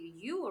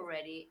were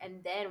ready,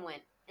 and then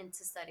went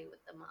into study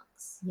with the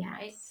monks,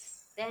 right?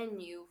 Yes. Then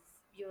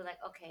you're like,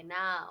 okay,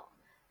 now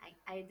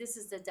I this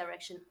is the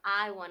direction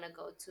I want to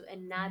go to,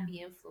 and not Yeah.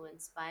 be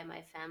influenced by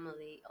my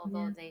family,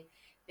 although Yeah. they've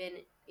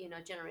been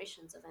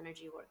generations of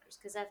energy workers.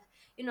 Because I've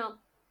you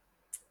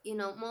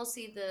know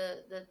mostly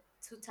the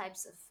two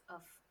types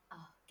of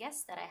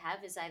guests that I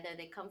have is either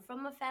they come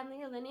from a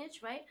family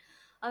lineage, right,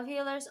 of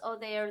healers, or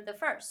they are the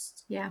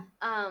first. Yeah.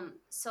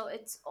 So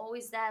it's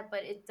always that,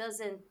 but it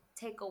doesn't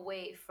take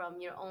away from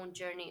your own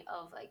journey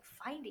of like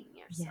finding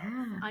yourself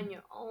Yeah. on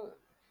your own.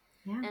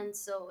 Yeah. And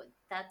so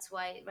that's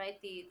why, right,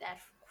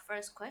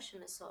 first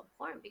question is so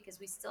important, because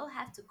we still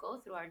have to go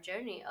through our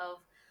journey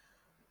of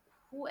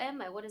who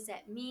am I? What does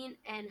that mean?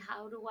 And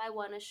how do I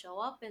want to show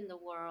up in the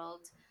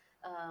world?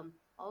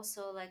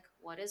 Also, like,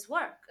 what is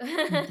work?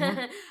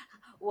 Yeah.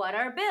 What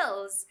are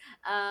bills?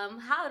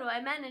 How do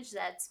I manage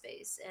that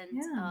space?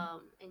 Yeah.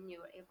 And you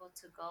were able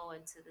to go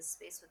into the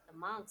space with the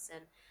monks,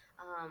 and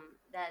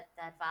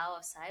that vow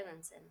of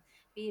silence and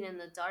being in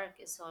the dark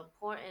is so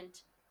important.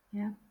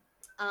 Yeah.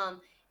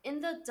 um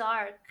in the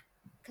dark,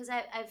 because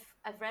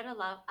I've read a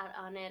lot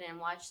on it and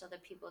watched other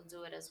people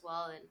do it as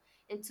well, and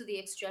into the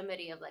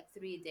extremity of like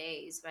 3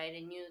 days, right?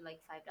 And you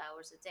like 5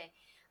 hours a day.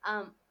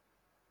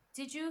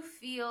 Did you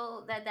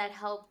feel that that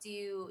helped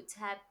you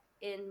tap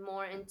in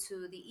more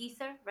into the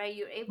ether, right?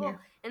 You're Yeah. able,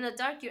 in the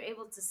dark, you're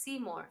able to see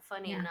more,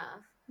 funny Yeah.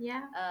 enough.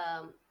 Yeah.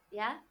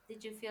 Yeah,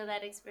 did you feel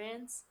that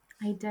experience?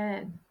 I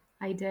did.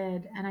 I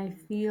did. And I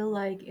Mm, feel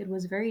like it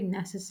was very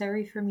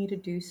necessary for me to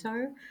do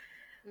so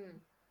mm,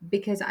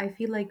 because I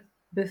feel like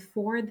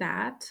before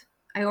that,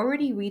 I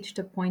already reached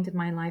a point in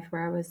my life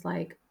where I was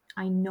like,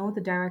 I know the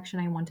direction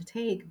I want to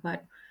take,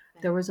 but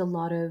there right. was a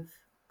lot of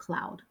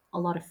cloud, a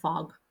lot of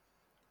fog,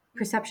 Mm-hmm,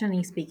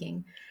 perceptionally mm-hmm,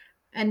 speaking.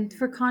 And mm-hmm,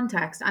 for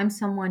context, I'm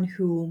someone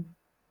who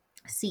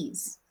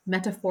sees mm-hmm,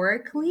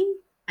 metaphorically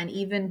and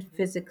even mm-hmm,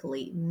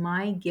 physically.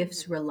 My mm-hmm,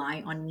 gifts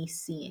rely on me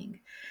seeing.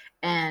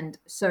 mm-hmm. And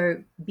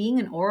so, being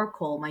an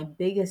oracle, my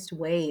biggest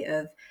way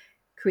of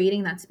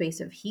creating that space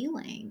of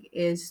healing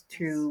is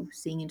Yes, through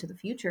seeing into the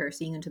future,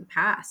 seeing into the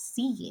past,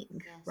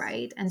 seeing, yes,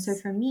 right? And so,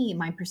 for me,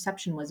 my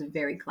perception was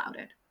very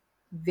clouded,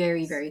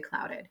 very, yes, very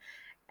clouded.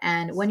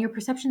 And when yes. your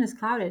perception is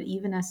clouded,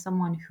 even as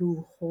someone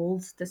who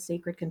holds the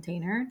sacred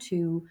container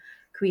to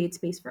create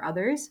space for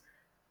others,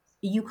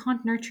 you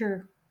can't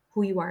nurture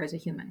who you are as a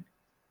human.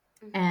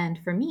 Mm-hmm, And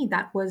for me,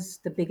 that was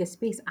the biggest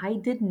space. I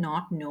did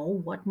not know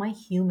what my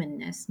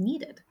humanness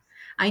needed.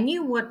 I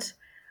knew mm-hmm, what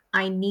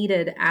I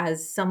needed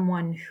as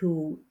someone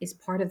who is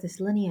part of this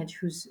lineage,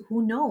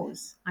 who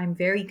knows I'm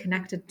very mm-hmm,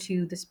 connected mm-hmm.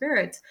 to the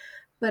spirits,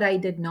 but I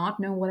did not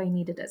know what I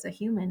needed as a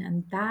human.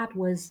 And that Right.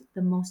 was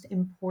the most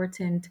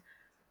important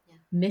Yeah.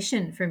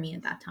 mission for me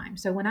at that time.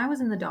 So when I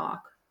was in the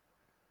dock,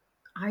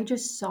 I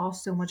just saw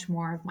so much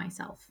more of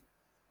myself,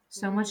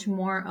 so much Mm,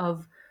 more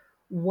of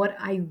what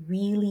I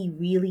really,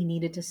 really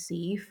needed to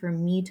see for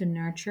me to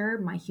nurture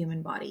my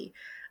human body.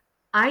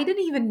 I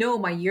didn't even know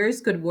my ears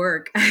could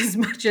work as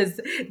much as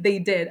they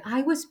did.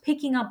 I was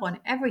picking up on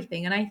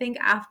everything. And I think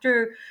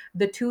after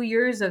the 2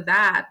 years of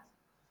that,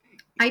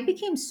 I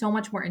became so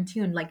much more in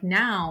tune. Like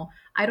now,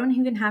 I don't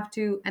even have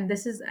to. And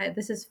this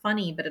is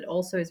funny, but it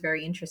also is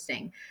very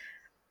interesting.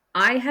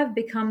 I have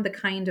become the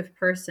kind of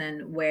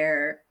person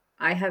where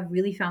I have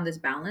really found this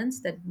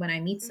balance that when I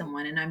meet mm,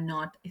 someone and I'm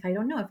not, if I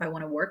don't know if I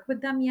want to work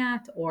with them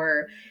yet,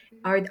 or mm-hmm,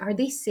 mm-hmm. are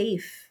they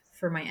safe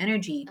for my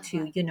energy Uh-huh. to,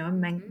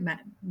 Mm-hmm.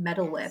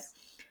 meddle with,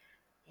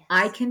 Yes.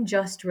 I Yes. can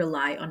just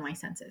rely on my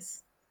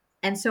senses.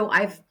 And so Mm,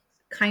 I've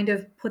kind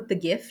of put the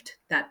gift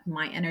that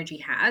my energy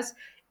has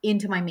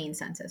into my main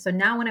senses. So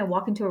now when I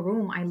walk into a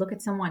room, I look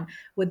at someone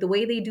with the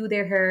way they do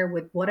their hair,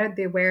 with what are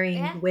they wearing,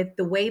 yeah. with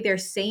the way they're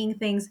saying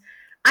things.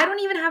 I don't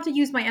even have to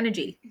use my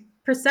energy.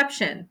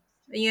 Perception,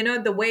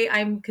 the way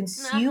I'm Uh-huh.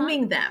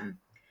 consuming them.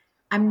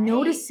 I'm Right.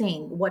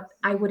 noticing what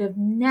I Mm, would have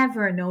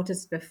never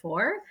noticed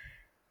before.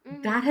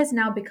 That mm-hmm. has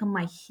now become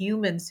my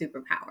human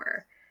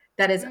superpower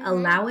that is Mm-hmm.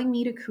 allowing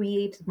me to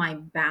create my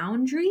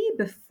boundary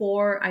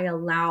before I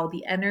allow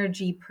the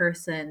energy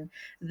person,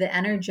 the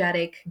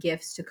energetic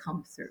gifts to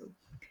come through.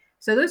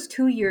 So those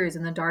 2 years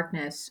in the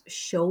darkness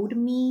showed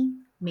me,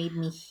 made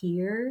me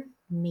hear,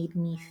 made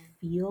me Right.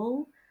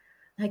 feel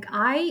like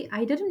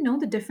I didn't know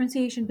the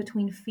differentiation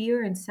between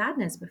fear and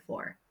sadness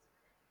before,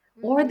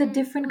 or the Mm-hmm. Oh,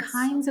 different it's so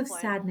kinds of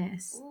important.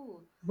 sadness,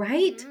 Ooh.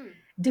 right? Mm-hmm.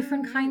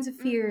 Different Mm-hmm. kinds of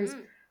fears.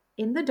 Mm-hmm.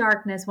 In the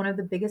darkness, one of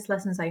the biggest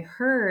lessons I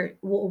heard,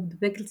 well, the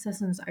biggest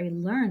lessons I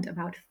learned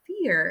about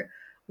fear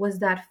was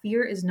that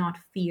fear is not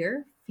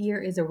fear.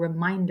 Fear is a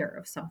reminder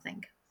of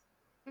something,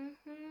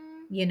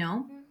 Mm-hmm. you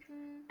know?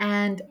 Mm-hmm.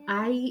 And Yeah.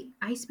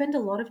 I spent a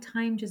lot of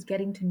time just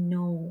getting to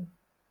know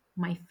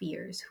my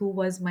fears, who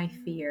was my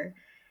Mm, fear.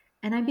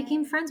 And I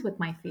became right. friends with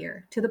my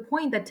fear to the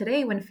point that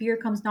today, when Mm, fear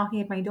comes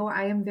knocking at my door,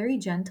 I am very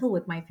gentle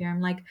with my fear.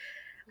 I'm like,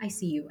 I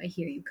see mm, you. I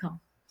hear you. Come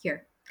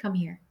here. Come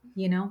here.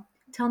 You mm-hmm. know,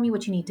 tell me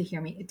what you need to Mm,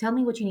 hear me. Tell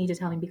me what you need to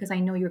tell me because I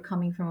know you're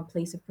coming from a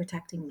place of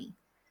protecting me.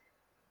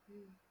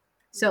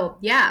 So,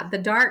 yeah, the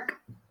dark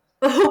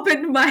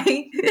opened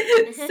my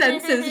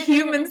senses,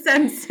 human mm.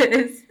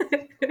 senses.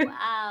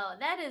 Wow,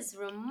 that is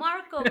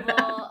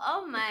remarkable.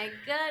 Oh my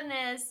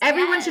goodness.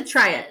 Everyone should Yes,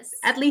 try it yes.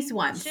 at least Should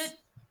once.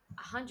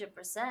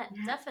 100%,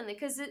 Yeah. definitely,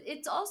 because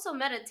it's also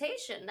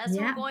meditation. That's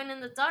what Yeah. going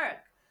in the dark,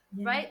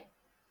 Yeah. right?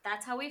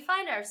 That's how we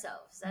find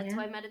ourselves. That's Yeah.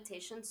 why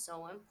meditation's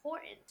so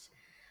important.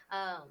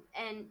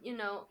 And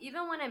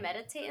even when I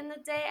meditate in the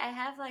day, I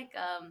have like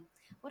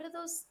what are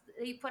those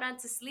that you put on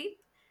to sleep?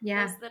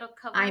 Yeah. Those little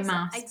Eye covers. I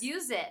masks.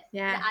 use it, the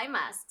Yeah. eye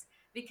mask,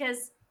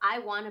 because I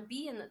want to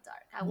be in the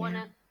dark. I want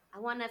Yeah. to I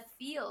want to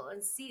feel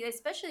and see,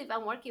 especially if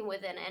I'm working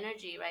with an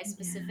energy, right? Yeah.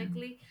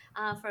 Specifically,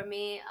 for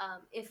me,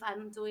 if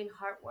I'm doing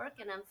heart work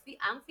and I'm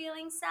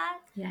feeling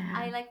sad, Yeah.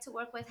 I like to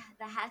work with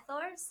the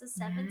Hathors, the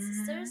Seven Yeah.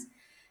 Sisters,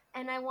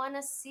 and I want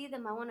to see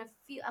them. I want to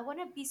feel, I want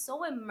to be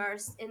so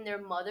immersed in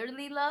their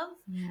motherly love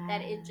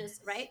that it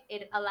just, Yes. right,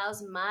 it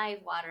allows my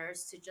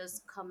waters to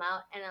just come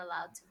out and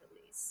allow to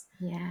release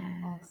all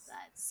of Yes.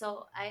 that.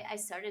 So I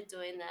started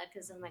doing that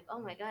because I'm like,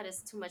 oh my God,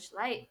 it's too much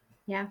light.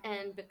 Yeah.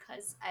 And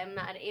because I'm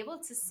not able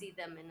to see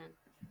them in a,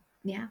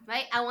 Yeah.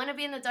 right, I want to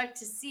be in the dark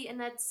to see. And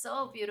that's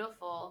so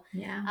beautiful,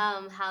 Yeah.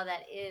 how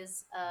that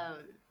is.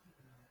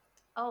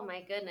 Oh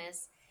my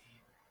goodness.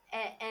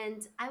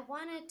 And I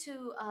wanted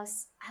to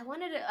I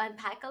wanted to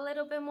unpack a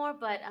little bit more,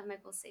 but I'm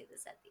like, we'll say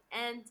this at the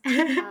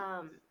end.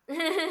 um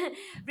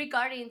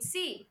Regarding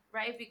see,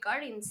 right,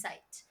 regarding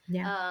sight,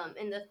 Yeah.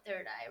 in the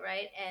third eye,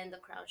 right, and the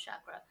crown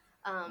chakra.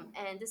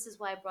 And this is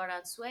why I brought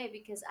on Sway,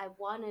 because I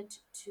wanted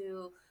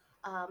to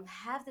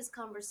have this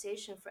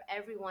conversation for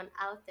everyone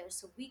out there,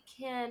 so we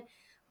can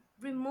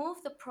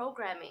remove the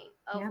programming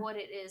of Yeah. what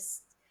it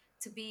is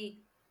to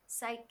be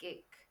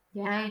psychic,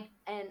 Yeah. right,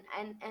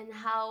 and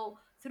how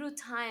through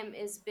time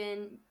has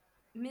been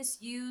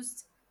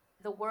misused,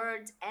 the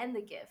word and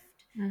the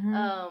gift.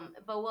 Mm-hmm.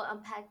 But we'll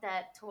unpack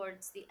that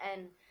towards the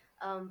end,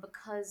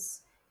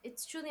 because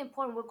it's truly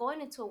important. We're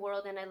going into a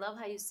world, and I love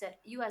how you said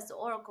you as the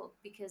oracle,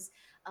 because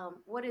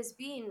what is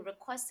being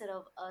requested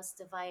of us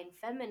divine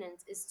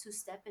feminines is to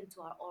step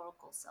into our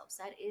oracle selves.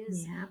 That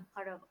is Yeah.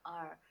 part of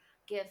our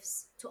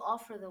gifts to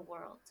offer the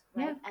world,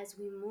 Yeah. right, as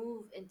we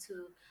move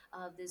into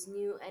this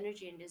new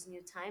energy and this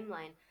new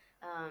timeline.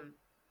 um,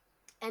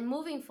 and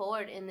moving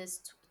forward in this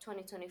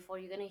 2024,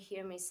 you're going to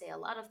hear me say a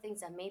lot of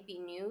things that may be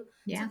new to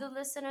Yeah. the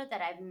listener that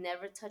I've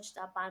never touched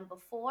up on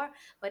before,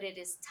 but it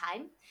is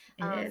time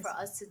It for is.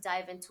 us to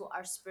dive into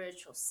our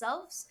spiritual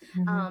selves.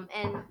 Mm-hmm.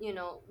 And, you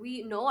know,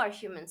 we know our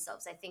human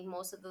selves. I think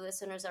most of the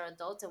listeners are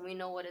adults and we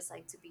know what it's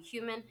like to be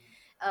human.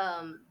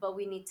 But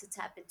we need to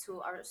tap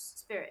into our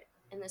spirit,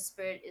 and the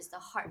spirit is the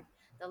heart,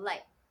 the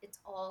light. It's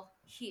all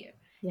here.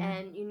 Yeah.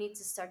 And you need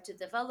to start to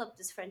develop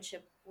this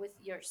friendship with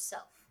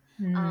yourself.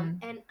 Mm.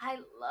 And I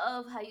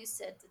love how you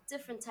said the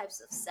different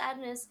types of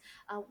sadness.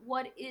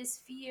 What is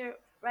fear,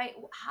 right?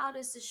 How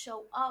does it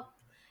show up?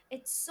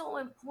 It's so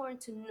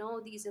important to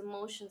know these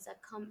emotions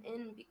that come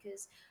in,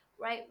 because,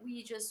 right,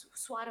 we just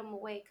swat them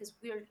away because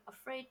we're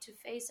afraid to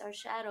face our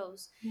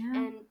shadows.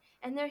 Yeah.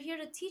 And they're here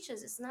to teach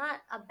us. It's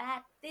not a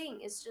bad thing.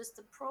 It's just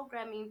the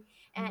programming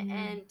Mm.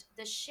 and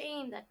the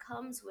shame that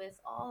comes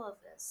with all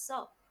of this.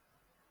 So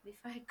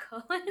before I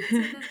go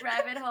into this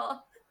rabbit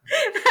hole,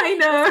 I let's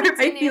know. I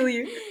continue, feel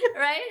you.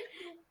 right?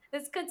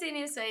 Let's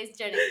continue Sway's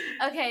journey.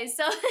 Okay,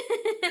 so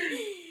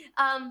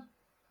um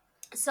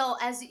so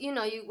as you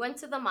know, you went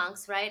to the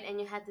monks, right, and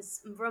you had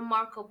this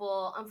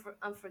remarkable,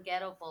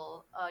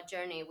 unforgettable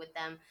journey with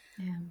them.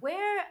 Yeah.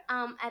 Where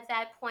at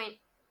that point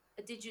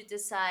did you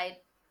decide,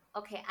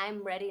 okay,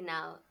 I'm ready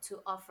now to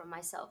offer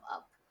myself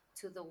up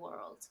to the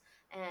world,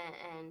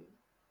 and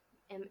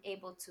am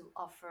able to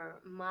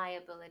offer my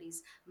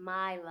abilities,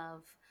 my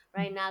love,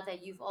 right? Now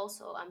that you've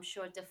also, I'm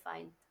sure,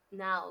 defined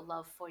now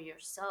love for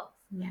yourself,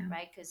 Yeah.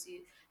 right? Because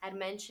you had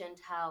mentioned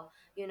how,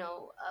 you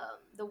know,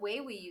 the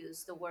way we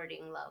use the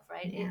wording love,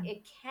 right? Yeah.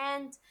 It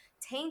can't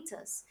taint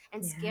us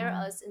and scare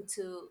Yeah. us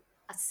into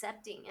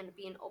accepting and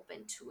being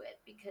open to it,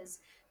 because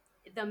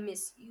the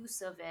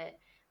misuse of it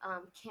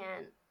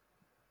can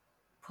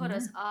put Yeah.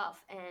 us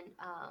off. And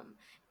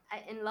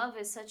and love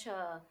is such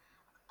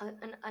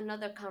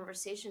another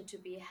conversation to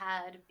be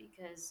had,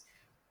 because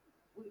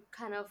we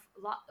kind of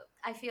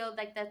I feel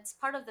like that's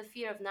part of the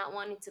fear of not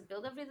wanting to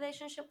build a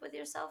relationship with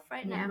yourself,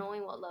 right, not Yeah.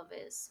 knowing what love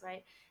is,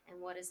 right, and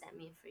what does that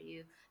mean for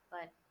you.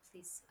 But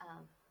please,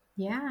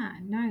 Yeah.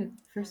 No, yeah.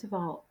 first of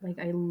all, like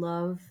I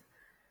love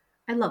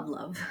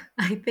love.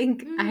 I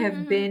think I have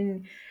Mm-hmm.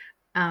 been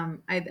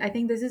I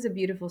think this is a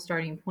beautiful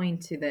starting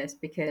point to this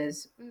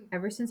because Mm.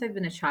 ever since I've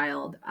been a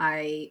child,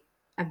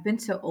 I've been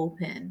so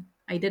open.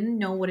 I didn't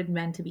know what it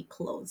meant to be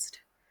closed,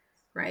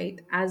 right?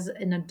 Mm-hmm. As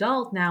an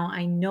adult now,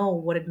 I know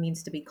what it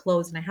means to be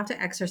closed and I have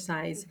to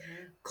exercise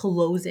Mm-hmm.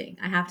 closing.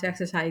 I have to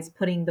exercise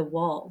putting the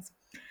walls.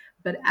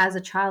 But as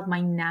a child,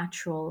 my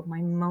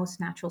most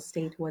natural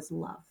state was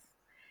love.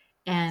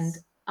 And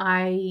Yes.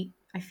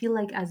 I feel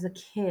like as a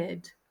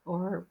kid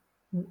or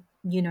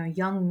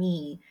young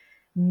me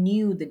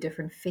knew the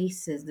different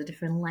faces, the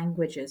different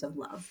languages of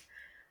love.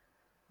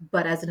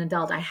 But as an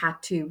adult, I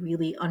had to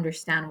really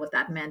understand what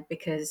that meant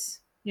because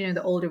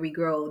the older we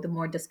grow, the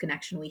more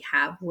disconnection we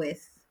have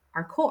with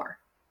our core,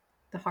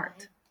 the heart,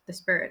 Right. the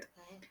spirit.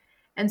 Right.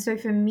 And so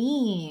for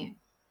me,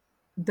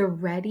 the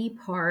ready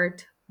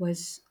part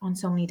was on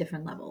so many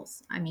different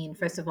levels. I mean,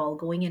 first Mm. of all,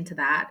 going into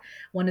that,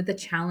 one of the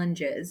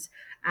challenges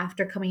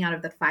after coming out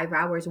of that 5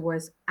 hours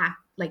was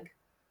act like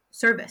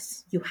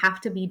service. You have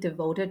to be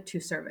devoted to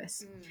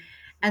service. Mm.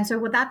 And so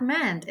what that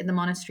meant in the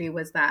monastery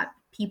was that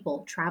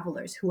people,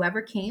 travelers,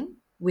 whoever came,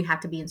 we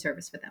had to be in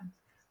service for them.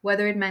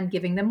 Whether it meant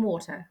giving them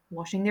water,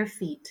 washing their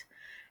feet,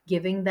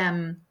 giving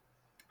them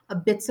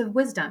bits of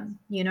wisdom,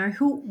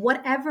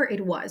 whatever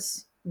it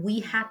was,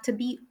 we Mm. had to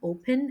be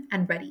open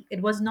and ready.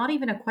 It was not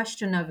even a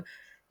question of,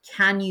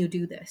 can you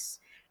do this?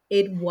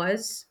 It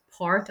was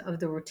part of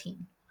the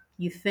routine.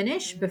 You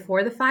finish Mm.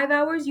 before the 5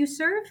 hours you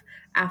serve.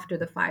 After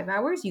the 5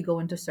 hours, you go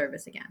into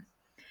service again.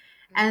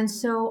 And Mm.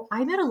 so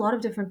I met a lot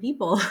of different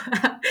people,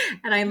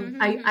 and I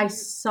Mm.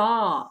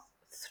 saw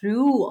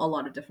through a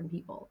lot of different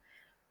people.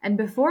 And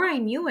before I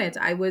knew it,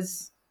 I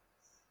was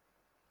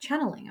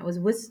channeling.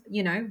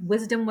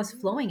 Wisdom was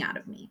flowing out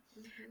of me.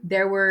 Mhm.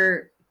 There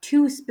were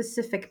two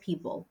specific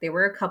people. They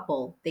were a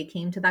couple. They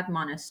came to that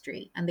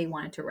monastery and they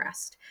wanted to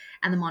rest.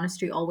 And the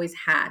monastery always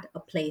had a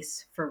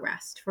place for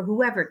rest for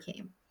whoever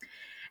came.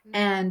 Mm.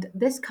 And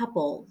this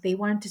couple, they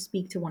wanted to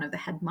speak to one of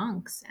the head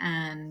monks,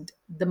 and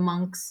the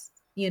monks,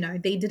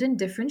 they didn't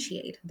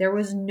differentiate. There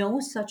was no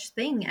such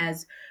thing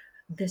as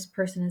this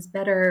person is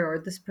better or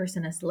this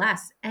person is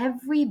less.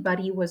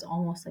 Everybody was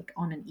almost like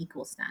on an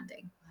equal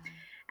standing. Wow.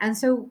 And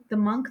so the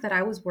monk that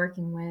I was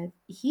working with,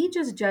 he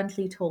just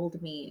gently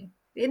told me,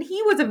 and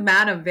he was a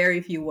man of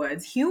very few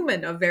words,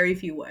 human of very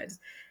few words.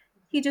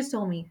 He just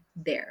told me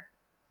there.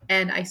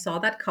 And I saw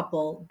that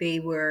couple,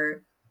 they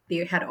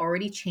had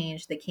already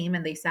changed. They came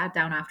and they sat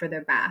down after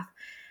their bath,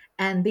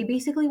 and they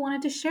basically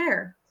wanted to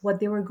share what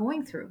they were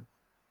going through.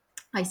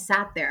 I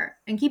sat there,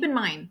 and keep in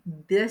mind,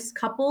 this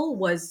couple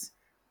was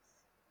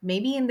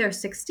maybe in their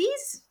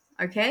 60s,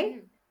 okay?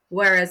 Mm.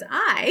 Whereas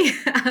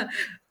I,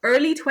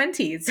 early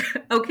 20s,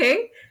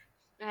 okay?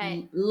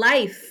 Right.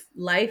 Life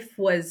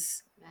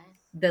was, Right.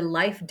 the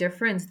life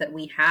difference that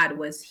we had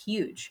was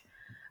huge.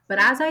 But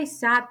Mm. as I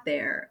sat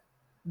there,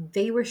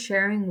 they were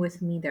sharing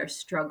with me their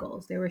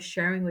struggles. They were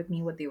sharing with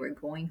me what they were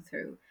going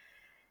through.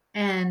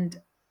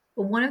 And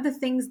one of the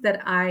things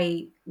that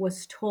I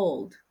was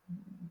told,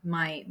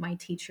 my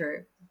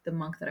teacher, the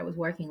monk that I was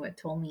working with,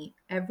 told me,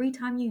 every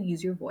time you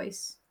use your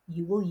voice,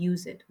 you will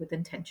use it with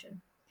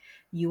intention.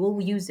 You will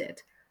Mm. use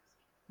it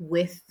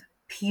with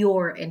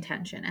pure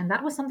intention. And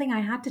that was something I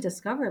had to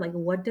discover. Like,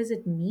 what does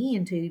it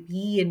mean to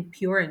be in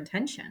pure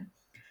intention?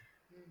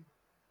 Mm.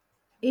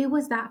 It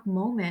was that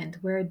moment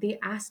where they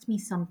asked me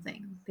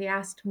something. They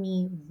asked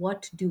me,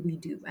 what do we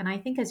do? And I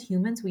think as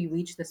humans, we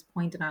reach this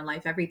point in our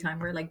life every time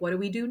we're like, what do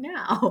we do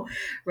now?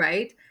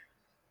 Right?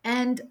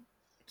 And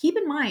keep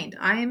in mind,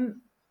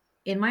 I'm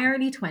in my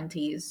early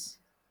 20s,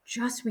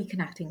 just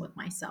reconnecting with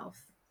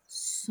myself.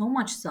 So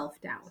much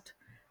self doubt,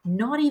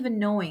 not even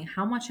knowing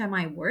how much am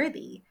I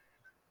worthy.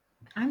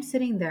 I'm Right.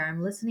 sitting there,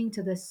 I'm listening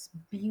to this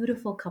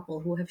beautiful couple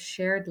who have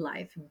shared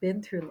life,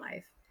 been through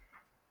life,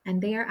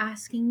 and they are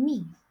asking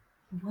me,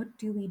 what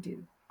do we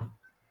do?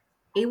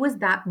 It was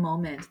that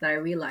moment that I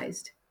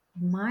realized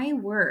my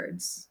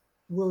words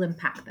will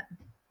impact them.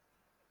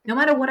 No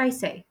matter what Mm. I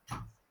say,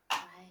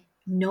 Right.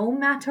 no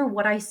matter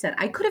what I said,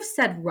 I could have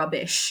said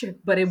rubbish,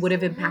 but it would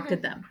have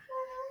impacted them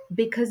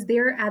because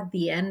they're at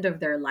the end of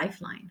their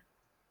lifeline,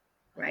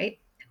 Right. right?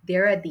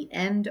 They're at the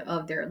end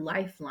of their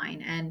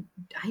lifeline. And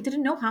I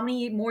didn't know how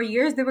many more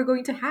years they were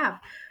going to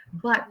have.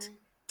 But Right.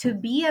 to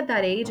be at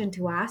that age and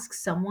to ask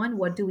someone,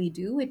 what do we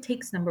do? It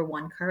takes number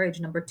one, courage.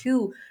 Number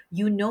two,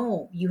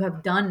 you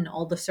have done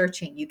all the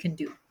searching you can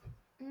do,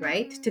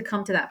 right? To Mm.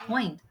 come to that Yeah.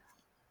 point.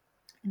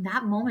 In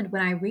that moment,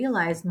 when I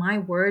realized my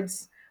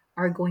words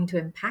are going to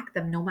impact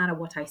them no matter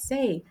what I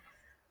say,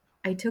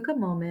 I took a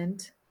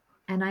moment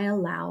and I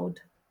allowed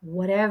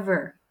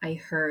whatever I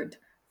heard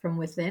from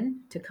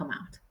within to come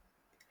out.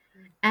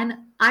 Mm. And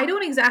I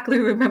don't exactly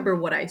remember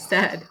what I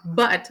said,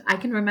 but I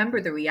can remember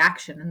the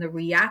reaction. And the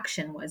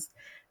reaction was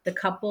the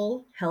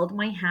couple held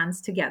my hands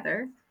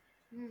together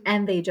Mm.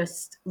 and they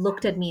just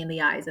looked at me in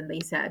the eyes and they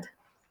said,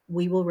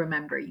 we will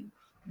remember you.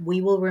 We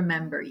will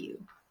remember Mm.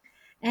 you.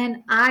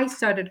 And I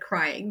started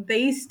crying.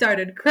 They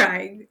started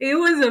crying. It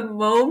was a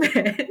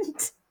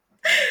moment.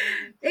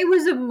 Right. It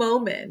was a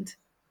moment.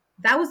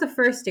 That was the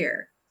first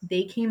year.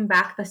 They came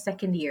back the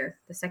second year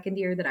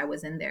that I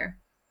was in there.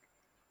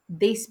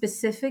 They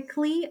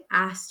specifically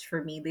asked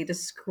for me, they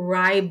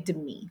described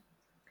me.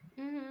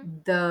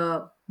 Mm.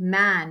 The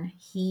man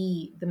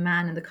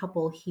in the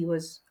couple, he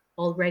was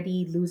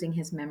already losing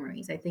his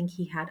memories. I think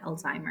he had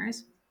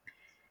Alzheimer's. Mm.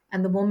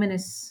 And the woman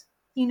is,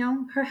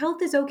 her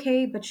health is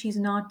okay, but she's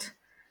not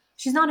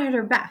at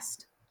her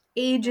best.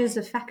 Age is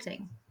Right.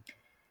 affecting.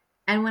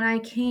 And when I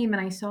came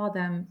and I saw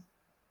them,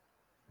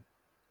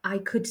 I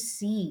could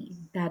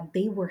see that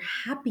they were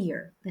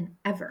happier than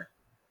ever.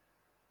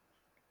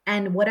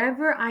 And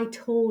whatever I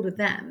told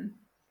them,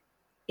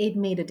 it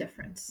made a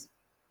difference.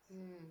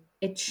 Mm.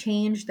 It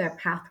changed their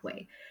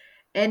pathway.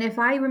 And if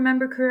I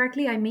remember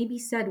correctly, I maybe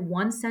said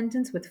one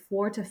sentence with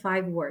 4 to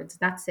 5 words.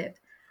 That's it.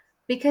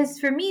 Because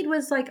for me, it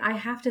was like I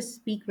have to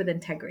speak with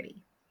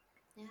integrity.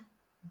 Yeah.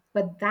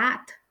 But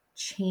that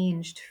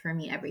changed for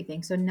me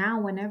everything. So now,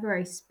 whenever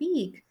I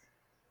speak,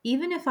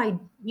 even if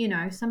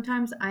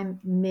sometimes I'm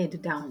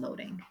mid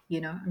downloading,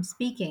 I'm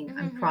speaking,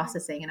 I'm Mm.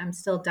 processing, and I'm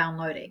still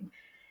downloading.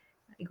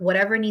 Like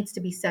whatever needs to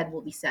be said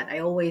will be said. I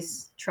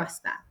always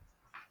trust that.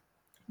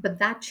 But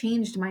that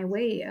changed my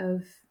way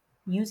of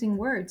using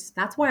words.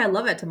 That's why I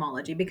love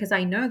etymology, because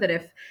I know that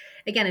if,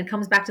 again, it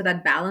comes back to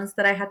that balance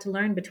that I had to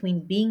learn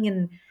between being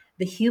in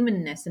the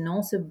humanness and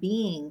also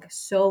being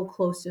so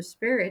close to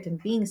spirit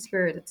and being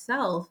spirit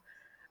itself.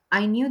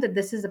 I knew that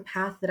this is a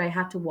path that I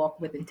have to walk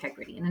with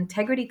integrity. And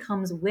integrity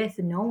comes with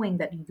knowing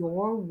that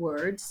your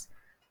words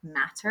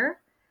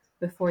matter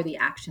before the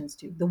actions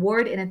do. The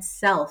word in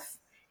itself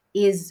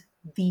is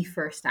the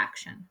first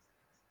action.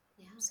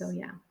 So, Yes.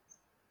 yeah,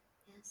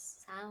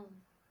 Yes.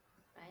 Sound,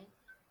 right?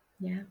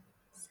 yeah,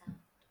 Sound.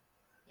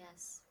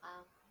 Yes.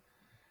 Wow.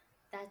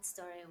 That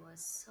story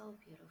was so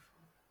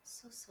beautiful.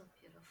 So, so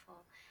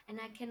beautiful. And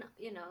I can,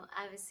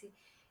 obviously,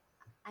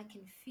 I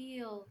can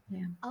feel,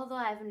 yeah, although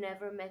I've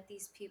never met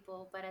these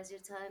people, but as you're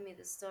telling me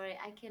the story,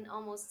 I can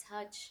almost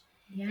touch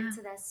yeah,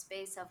 into that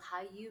space of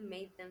how you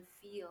made them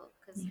feel.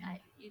 Because yeah,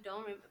 you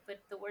don't,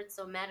 but the words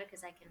don't matter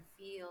because I can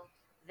feel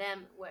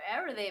them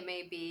wherever they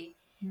may be,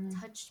 mm,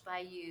 touched by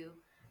you,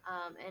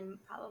 and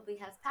probably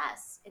have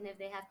passed. And if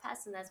they have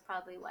passed, then that's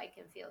probably why I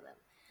can feel them.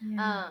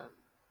 yeah, Um,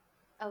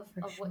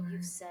 for of what you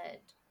sure. said,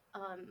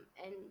 and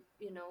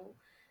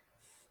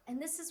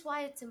and this is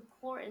why it's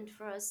important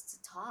for us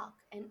to talk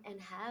and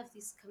have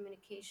these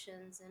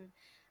communications. And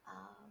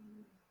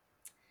um,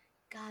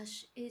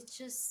 gosh,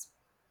 it's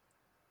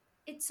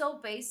so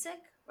basic,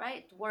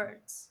 right?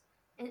 Words,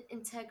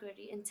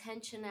 integrity,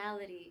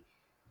 intentionality.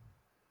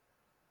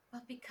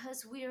 But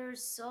because we're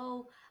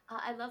so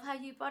I love how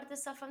you brought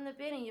this up from the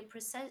beginning. Your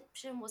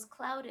perception was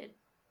clouded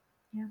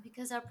Yeah,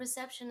 because our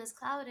perception is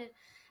clouded,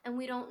 and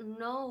we don't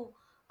know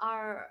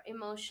our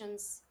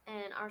emotions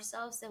and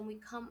ourselves, and we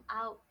come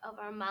out of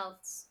our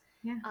mouths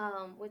yeah,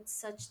 with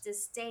such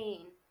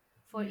disdain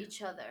for yeah,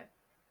 each other.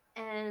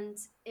 And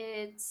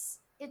it's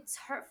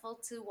hurtful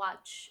to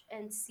watch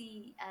and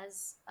see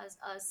as us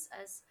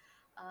as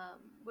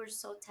we're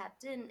so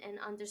tapped in and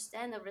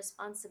understand the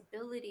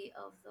responsibility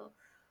of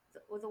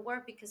the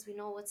word, because we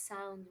know what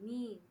sound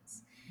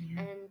means.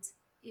 yeah, And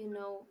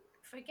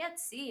forget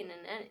seeing,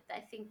 and I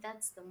think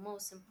that's the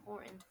most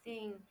important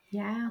thing.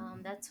 yeah,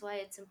 That's why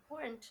it's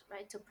important,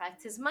 right, to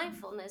practice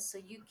mindfulness, so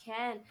you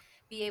can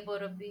be able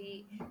to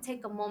be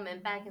take a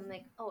moment back and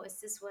like, oh, is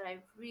this what I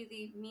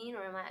really mean,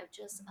 or am I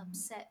just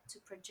upset to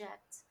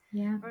project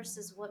yeah,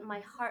 versus what my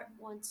heart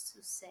wants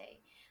to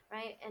say,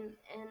 right? And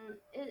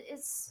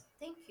it's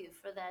thank you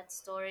for that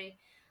story,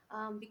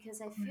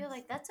 because I of feel course.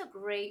 like that's a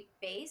great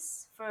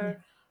base Yeah,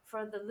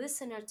 for the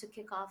listener to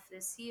kick off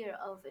this year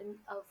of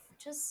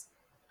just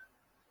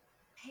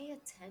pay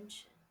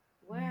attention.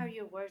 Where yeah, are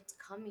your words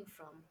coming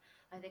from?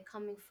 Are they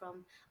coming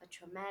from a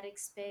traumatic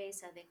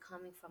space? Are they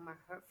coming from a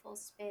hurtful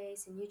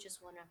space? And you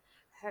just want to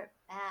hurt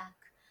back,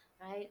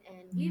 right?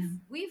 And yeah,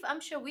 I'm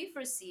sure we've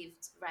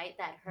received, right,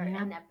 that hurt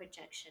yeah, and that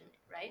projection,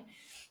 right?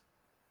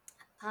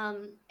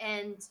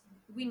 And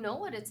we know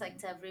what it's like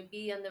to ever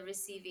be on the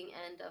receiving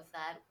end of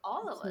that.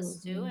 All of us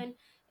do, absolutely. and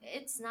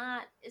it's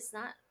not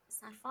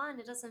fun.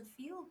 It doesn't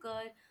feel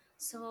good.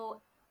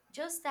 So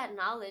just that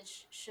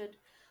knowledge should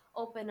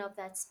open up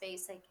that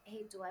space. Like,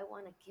 hey, do I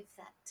want to give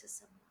that to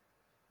someone,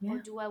 or Yeah,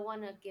 do I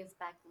want to give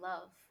back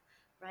love,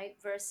 right?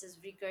 Versus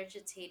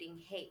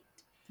regurgitating hate,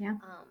 yeah,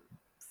 um,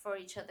 for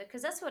each other,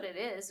 because that's what it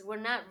is. We're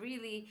not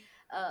really.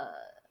 Uh,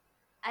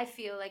 I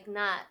feel like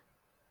not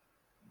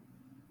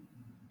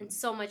and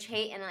so much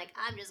hate and like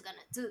I'm just gonna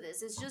do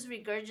this. It's just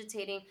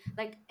regurgitating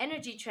like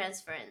energy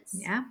transference,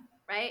 yeah,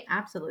 right? One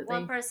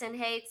absolutely. person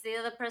hates the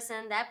other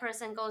person, that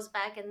person goes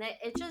back, and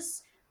it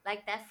just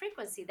like that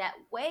frequency, that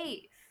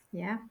wave,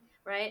 Yeah,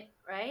 right,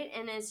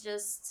 and it's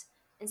just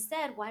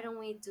instead, why don't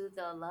we do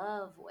the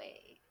love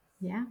wave?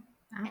 yeah,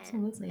 and and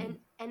absolutely.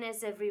 and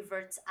as it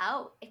reverts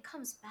out, it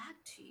comes back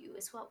to you.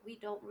 It's what we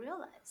don't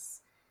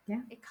realize.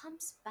 Yeah, It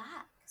comes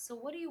back. So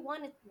what do you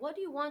want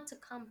to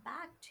come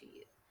back to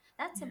you?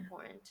 That's yeah.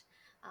 important,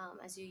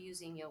 as you're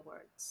using your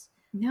words,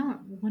 No,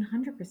 right,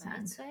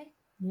 100%. Sway?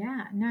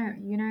 Yeah,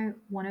 no,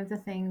 one of the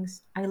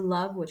things I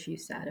love what you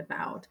said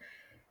about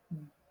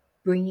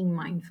bringing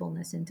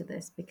mindfulness into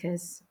this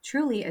because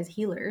truly, as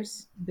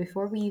healers,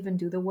 before we even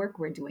do the work,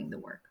 we're doing the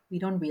work. We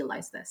don't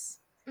realize this,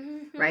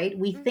 Mm-hmm, right?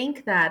 We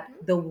think that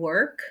mm-hmm. the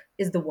work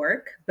is the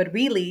work, but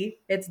really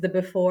it's the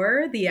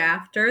before, the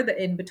after,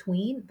 the in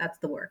between. That's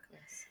the work.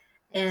 Yes,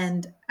 yes.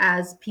 And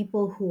as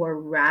people who are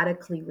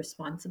radically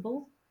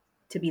responsible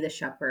to be the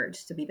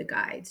shepherds, to be the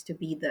guides, to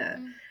be the,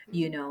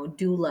 Mm-hmm.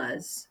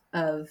 doulas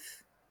of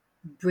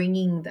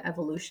bringing the Yes,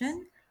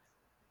 evolution,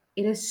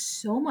 it is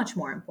so much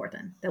more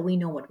important that we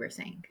know what we're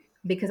saying.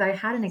 Because I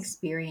had an yes.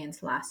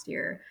 experience last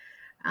year,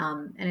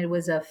 and it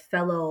was a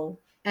fellow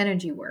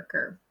energy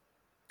worker.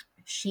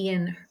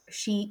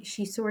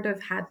 She sort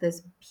of had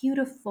this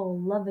beautiful,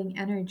 loving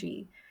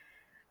energy,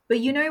 but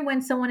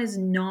when someone is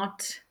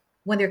not,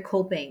 when they're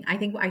coping, I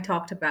think I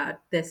talked about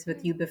this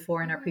with you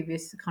before in our Mm-hmm,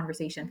 previous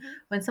conversation. mm-hmm,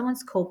 When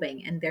someone's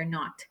coping and they're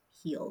not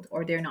healed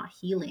or they're not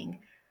healing,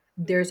 mm-hmm.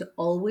 there's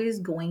always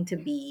going to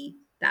be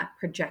that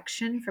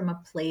projection from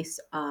a place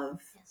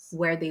of Yes,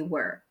 where they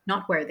were,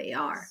 not where they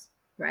are, yes.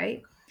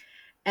 right?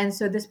 And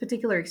so this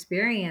particular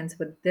experience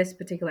with this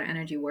particular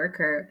energy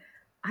worker,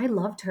 I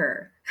loved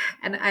her.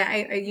 And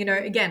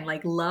Mm-hmm, again,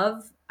 like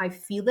love, I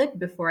feel it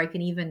before I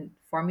can even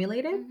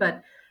formulate it, mm-hmm,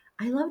 but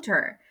I loved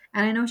her.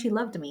 And I know she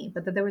loved me,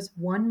 but that there was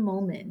one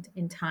moment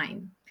in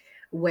time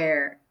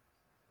where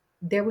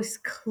there was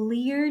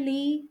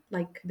clearly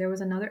like there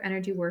was another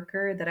energy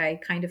worker that I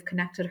kind of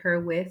connected her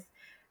with.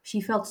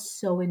 She felt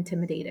so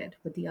intimidated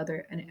with the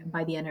other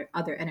by the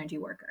other energy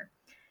worker.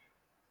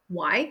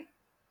 Why?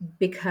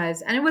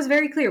 Because, and it was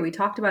very clear, we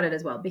talked about it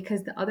as well,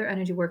 because the other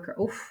energy worker,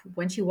 oof,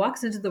 when she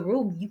walks into the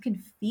room, you can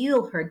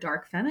feel her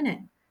dark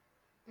feminine.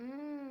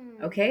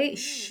 Mm. Okay, Mm.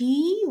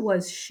 she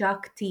was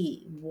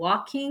Shakti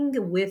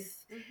walking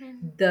with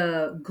Mm-hmm.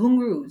 the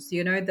gurus,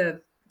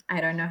 the, I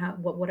don't know how,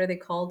 what are they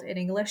called in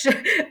English? The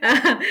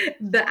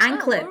Oh,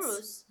 anklets.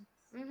 gurus.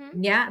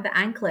 Mm-hmm. Yeah, the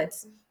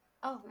anklets,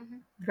 Oh, mm-hmm.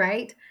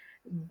 right?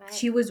 Right.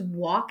 She was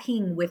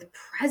walking with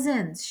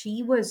presence.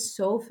 She was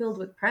so filled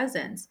with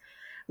presence.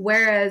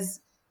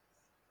 Whereas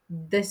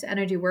this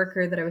energy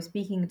worker that I was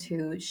speaking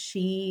to,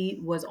 she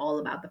was all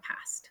about the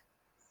past.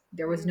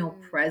 There was no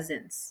Mm.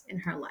 presence in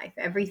her life.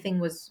 Everything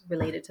was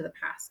related to the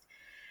past.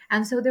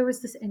 And so there was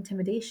this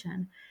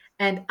intimidation.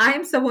 And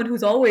I'm someone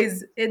who's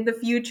always in the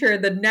future,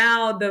 the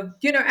now,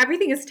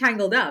 everything is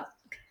tangled up.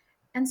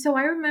 And so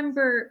I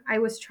remember I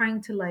was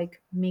trying to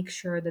like make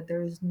sure that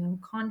there's no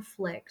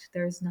conflict,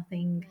 there's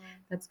nothing Yeah.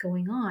 that's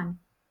going on.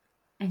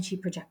 And she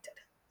projected.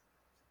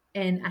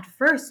 And at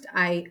first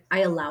I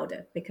allowed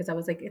it because I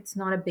was like, it's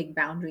not a big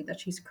boundary that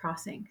she's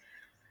crossing.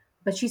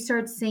 But she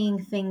started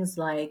saying things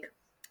like,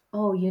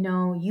 oh,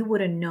 you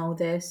wouldn't know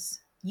this.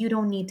 You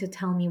don't need to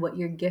tell me what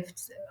your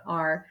gifts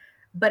are.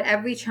 But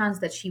every chance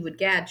that she would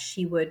get,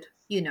 she would,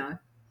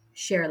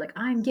 share, like,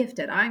 I'm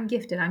gifted, I'm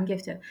gifted, I'm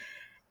gifted.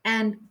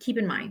 And keep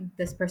in mind,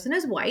 this person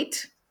is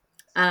white.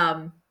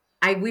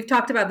 We've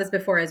talked about this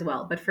before as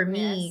well, but for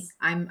me, Yes.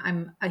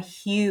 I'm a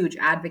huge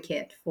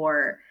advocate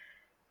for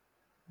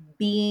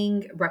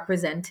being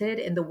represented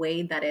in the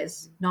way that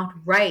is not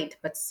right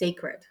but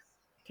sacred.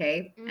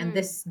 Okay, and Mm.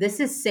 this Mm.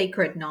 is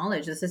sacred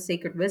knowledge, this is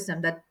sacred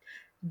wisdom that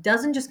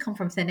doesn't just come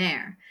from thin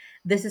air.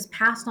 This is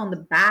passed on the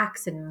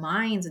backs and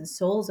minds and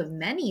souls of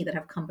many that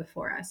have come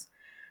before us.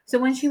 So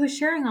when she Yes. was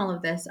sharing all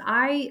of this,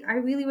 I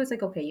really was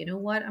like, okay, you know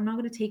what, I'm not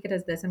going to take it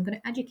as this, I'm going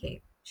to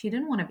educate. She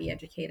didn't want to be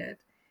educated.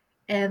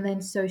 And then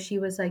Mm-hmm. so she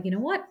was like, you know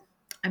what,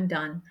 I'm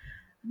done.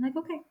 I'm like,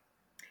 okay.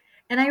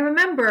 And I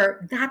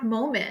remember that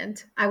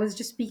moment, I was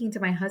just speaking to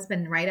my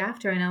husband right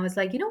after, and I was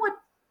like, you know what?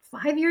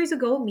 5 years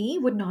ago, me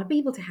would not be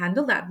able to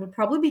handle that, would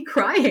probably be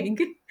crying,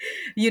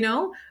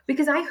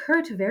 because I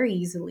hurt very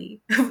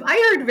easily.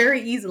 I hurt very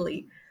Right.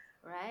 easily.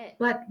 Right.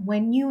 But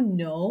when you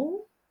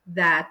know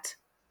that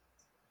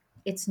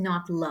it's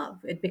not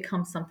love, it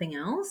becomes something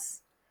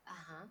else,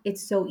 Uh-huh.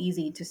 it's so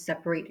easy to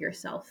separate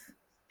yourself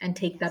and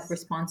take that Yes.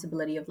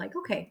 responsibility of like,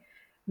 okay,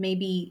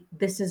 maybe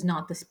this is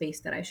not the space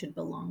that I should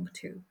belong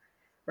to.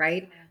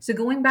 Right. Correct. So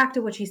going back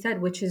to what she said,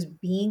 which is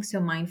being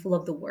so mindful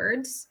of the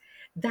words,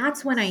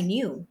 that's when I Yes.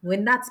 knew,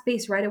 when that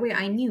space right away,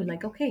 I knew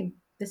like, okay,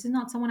 this is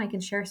not someone I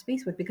can share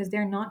space with because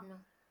they're not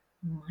No.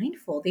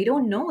 mindful. They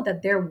don't know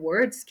that their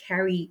words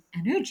carry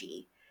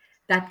energy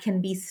that can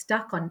be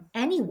stuck on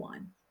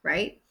anyone.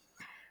 Right.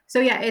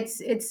 So yeah,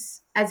 it's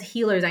as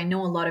healers, I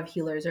know a lot of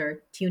healers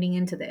are tuning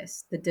into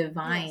this. The Yes.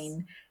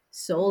 divine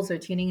souls Mm-hmm. are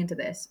tuning into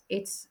this.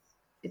 It's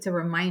a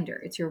reminder.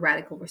 It's your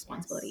radical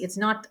responsibility. Yes. It's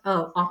not a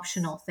Yes.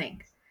 optional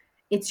thing.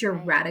 It's your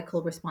Right.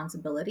 radical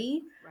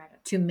responsibility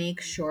to Radical. make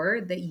Mm.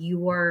 sure that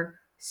you are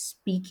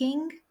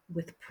speaking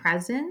with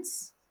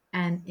presence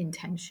and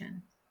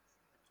intention.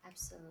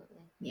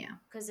 Absolutely. Yeah.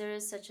 Because there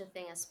is such a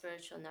thing as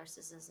spiritual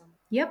narcissism.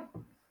 Yep.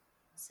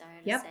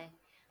 Sorry to Yep. say,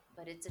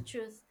 but it's a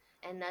truth.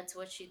 And that's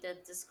what she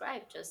did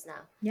describe just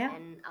now. Yeah.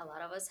 And a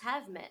lot of us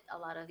have met a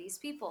lot of these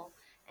people.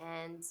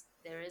 And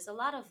there is a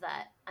lot of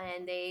that.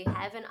 And they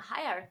have a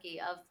hierarchy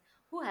of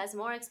who has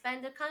more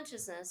expanded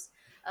consciousness,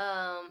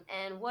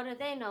 and what do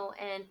they know.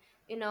 And,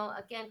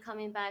 again,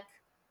 coming back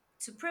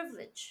to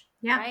privilege,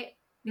 Yeah. right?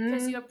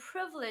 Because Mm, you're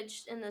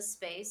privileged in the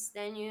space,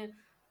 then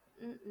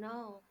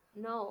no,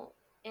 no.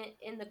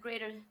 In the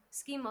greater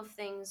scheme of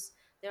things,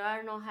 there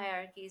are no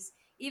hierarchies.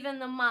 Even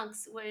the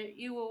monks where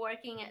you were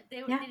working at,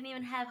 they yeah. didn't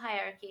even have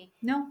hierarchy.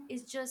 No.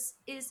 It's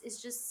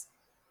just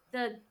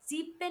the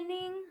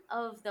deepening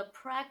of the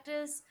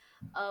practice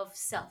of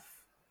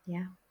self,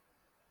 Yeah.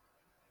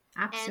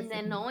 and then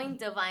Absolutely. knowing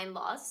divine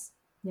laws,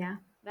 Yeah.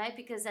 right?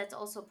 Because that's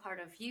also part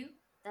of you.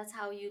 That's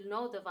how you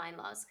know divine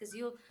laws, because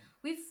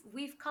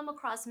we've come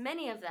across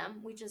many of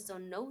them, we just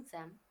don't know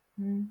them.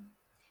 Mm,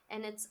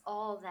 And it's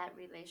all that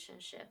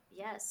relationship.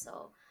 Yes.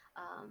 So,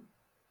 um,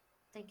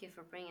 thank you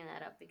for bringing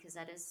that up, because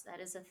that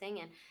is a thing.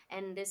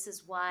 And this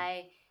is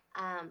why,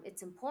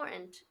 it's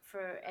important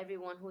for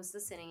everyone who's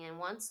listening and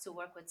wants to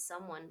work with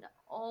someone to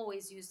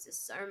always use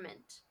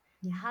discernment.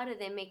 yeah. How do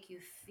they make you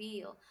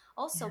feel?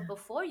 Also, Yeah.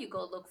 before you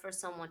go look for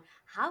someone,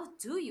 how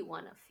do you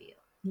want to feel?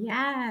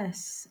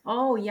 Yes.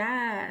 Oh,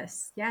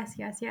 yes. Yes,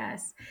 yes,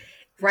 yes.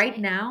 Right Right.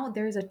 now,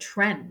 there's a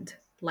trend.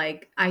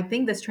 Like, I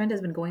think this trend has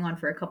been going on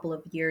for a couple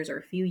of years or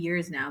a few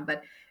years now,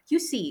 but you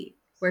see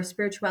where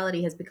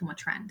spirituality has become a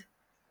trend.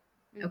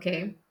 Mm-hmm.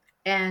 Okay.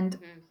 And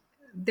Mm-hmm.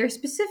 they're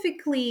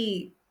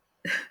specifically,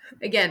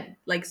 again,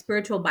 like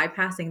spiritual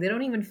bypassing. They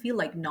don't even feel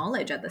like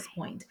knowledge at this Right.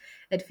 point.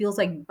 It feels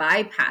like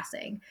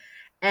bypassing.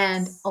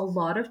 And a Yes.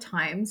 lot of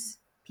times,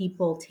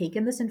 people take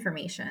in this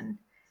information,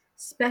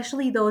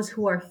 especially those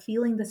who are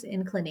feeling this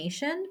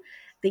inclination,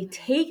 they Right.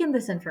 take in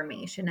this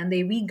information and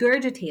they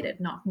regurgitate it,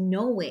 not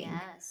knowing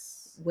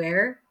Yes.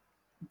 where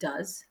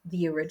does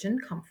the origin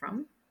come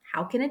from?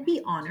 How can it be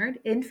Right. honored?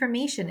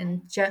 Information Right.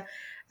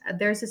 and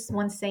there's this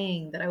one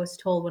saying that I was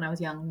told when I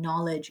was young: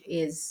 knowledge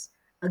is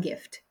a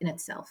gift in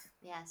itself,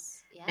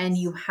 Yes. and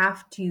you Yes.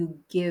 have to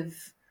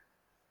give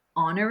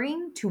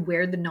honoring to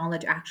where the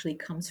knowledge actually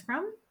comes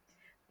from,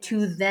 to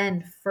Yes.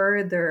 then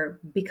further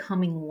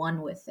becoming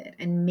one with it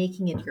and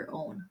making it your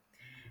own.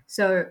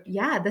 So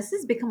yeah, this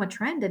has become a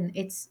trend, and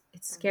it's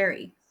Mm.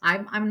 scary.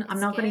 I'm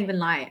It's not going to even scary.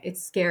 lie.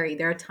 It's scary.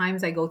 There are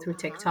times I go through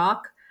Uh-huh.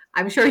 TikTok.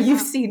 I'm sure you've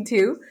Uh-huh. seen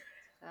too.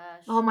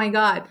 Oh Gosh. my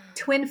God,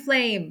 twin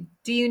flame.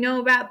 Do you know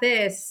about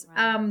this?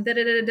 Right. Da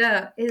da da da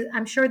da.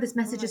 I'm sure this Oh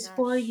message my is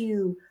for gosh.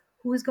 you.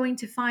 Who is going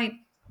to find?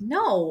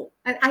 No,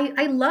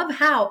 I love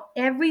how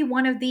every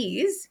one of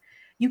these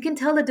you can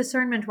tell the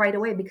discernment right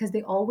away because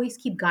they always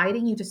keep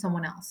guiding you to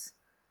someone else.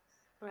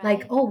 Like,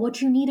 Right. oh,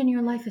 what you need in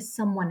your life Right. is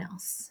someone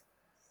else.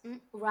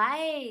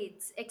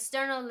 Right.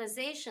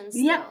 Externalization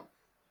Yeah, still.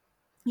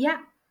 yeah,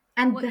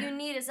 and What you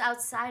need is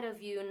outside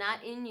of you,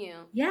 not in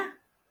you. yeah,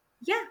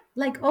 yeah,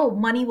 like, oh,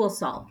 money will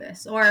solve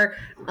this, or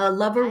a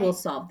lover will Right.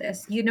 solve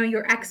this, your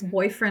Mm-hmm.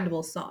 ex-boyfriend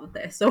will solve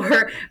this,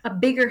 or a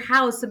bigger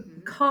house, a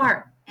Mm-hmm.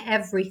 car.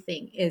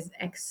 Everything is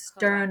Correct.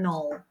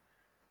 external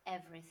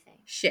Everything.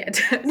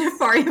 shit. Yes. A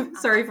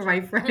Sorry for hundred.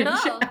 my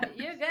French. No,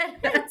 you're good.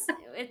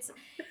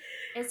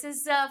 It's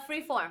just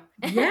free form.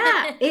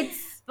 Yeah,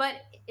 it's But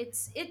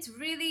it's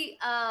really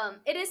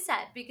it is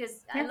sad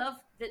because I yeah, love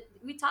that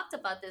we talked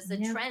about this, the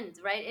yeah, trend,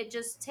 right? It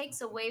just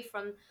takes away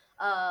from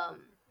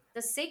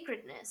the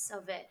sacredness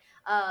of it.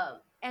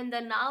 And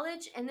the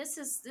knowledge, and this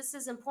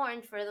is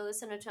important for the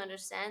listener to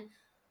understand.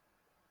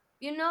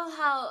 You know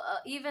how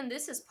even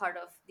this is part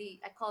of the,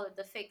 I call it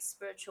the fake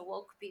spiritual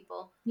woke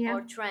people yeah,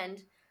 or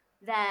trend,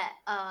 that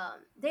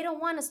they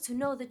don't want us to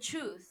know the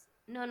truth.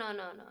 No, no,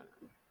 no, no,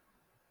 no,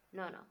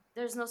 no, no.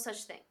 There's no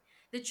such thing.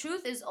 The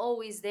truth is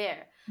always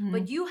there,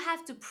 but mm. you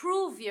have to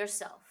prove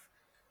yourself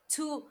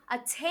to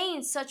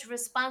attain such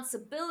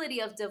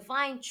responsibility of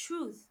divine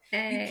truth. You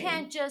Hey,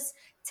 can't just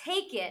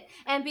take it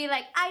and be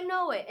like, I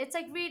know it. It's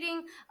like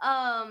reading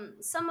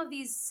some of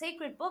these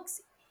sacred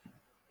books.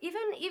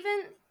 Even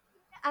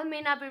I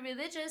may not be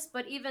religious,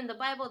 but even the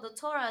Bible, the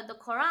Torah, the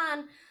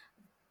Quran,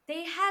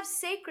 they have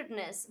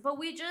sacredness, but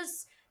we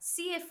just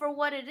see it for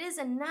what it is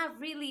and not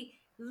really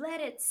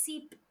let it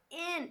seep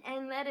in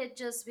and let it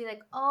just be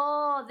like,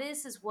 oh,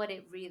 this is what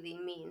it really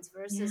means,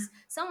 yeah, versus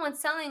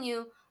someone's telling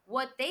you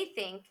what they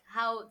think,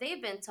 how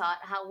they've been taught,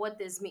 how what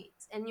this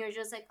means. And you're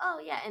just like, oh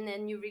yeah, and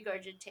then you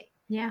regurgitate.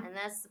 yeah, And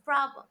that's the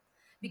problem.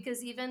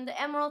 Because even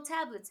the Emerald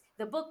Tablets,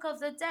 the Book of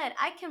the Dead,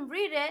 I can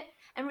read it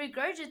and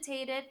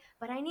regurgitate it,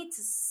 but I need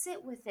to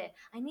sit with it.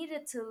 I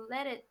needed to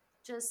let it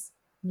just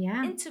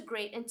yeah,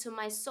 integrate into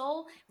my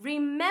soul,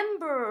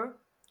 remember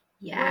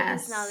where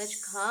this knowledge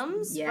yes,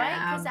 comes, right?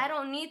 Because yeah, I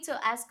don't need to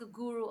ask a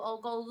guru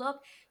or go look,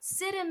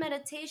 sit in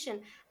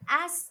meditation,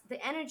 ask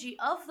the energy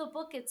of the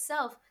book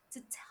itself to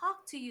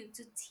talk to you,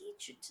 to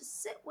teach you, to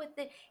sit with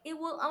it. It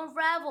will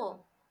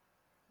unravel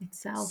so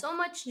itself,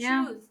 much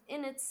yeah, truth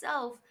in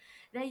itself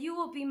that you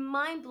will be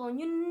mind blown.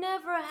 You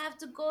never have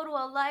to go to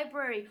a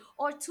library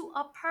or to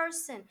a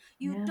person.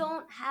 You yeah,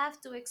 don't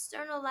have to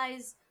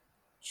externalize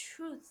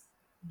truth.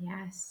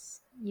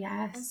 yes,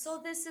 And yes, so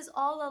this is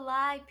all a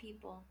lie,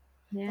 people.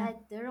 yeah.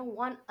 That they don't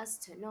want us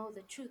to know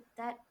the truth.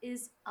 That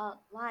is a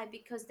lie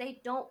because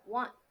they don't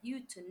want you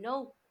to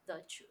know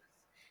the truth.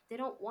 They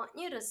don't want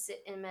you to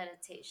sit in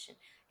meditation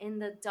in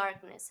the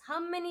darkness. How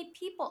many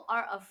people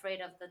are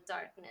afraid of the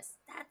darkness?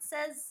 That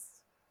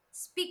says,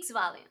 speaks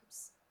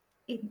volumes.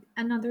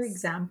 Another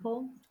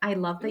example, I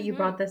love that you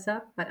brought Mm-hmm. this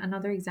up, but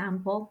another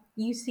example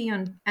you see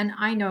on, and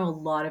I know a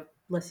lot of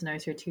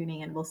listeners who are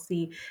tuning in will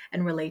see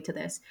and relate to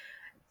this.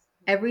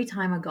 Every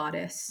time a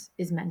goddess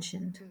is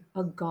mentioned,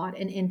 a god,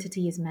 an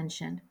entity is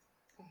mentioned,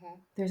 Mm-hmm.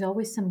 there's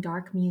always some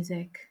dark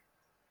music,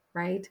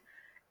 right?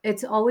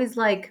 It's always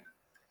like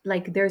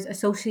there's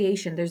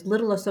association, there's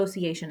little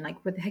association.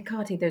 Like with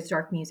Hecate, there's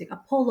dark music.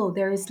 Apollo,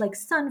 there is Right. like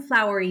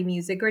sunflowery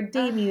music or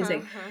day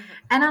music. Uh-huh.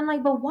 And I'm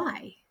like, but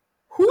why?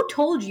 Who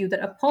told you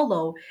that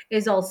Apollo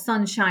is all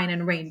sunshine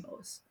and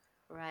rainbows?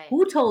 Right.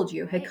 Who told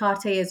you Right.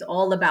 Hecate is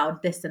all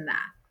about this and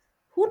that?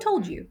 Who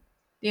told Mm-hmm. you?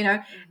 You know,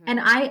 Mm-hmm.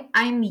 and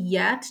I'm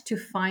yet to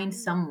find Mm.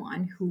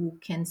 someone who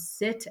can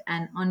sit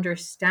and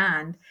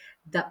understand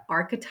the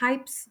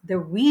archetypes. The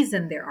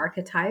reason they're Mm-hmm.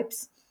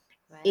 archetypes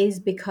Right. is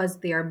because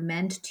they are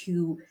meant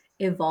to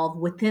evolve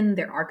within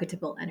their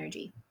archetypal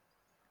energy,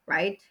 right?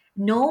 Right.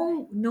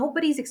 Right.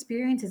 Nobody's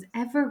experience is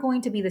ever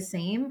going to be the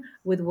same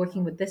with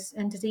working No. with this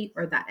entity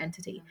or that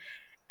entity. No.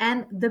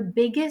 And the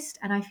biggest,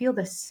 and I feel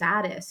the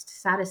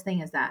saddest thing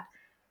is that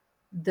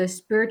the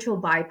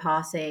spiritual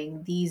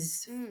bypassing,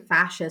 these Mm.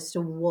 fascist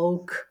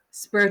woke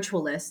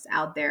spiritualists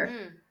out there,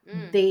 Mm.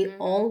 Mm. they Mm-hmm.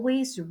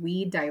 always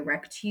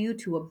redirect you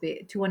to a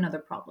bit to another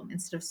problem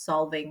instead of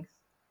solving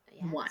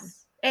one.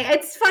 Yes.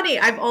 It's funny.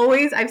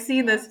 I've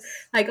seen this,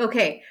 Yes. like,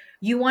 okay,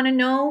 you want to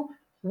know?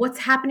 What's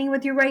happening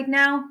with you right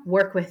now?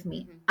 Work with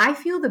me. Mm-hmm. I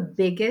feel the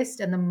biggest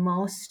and the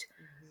most,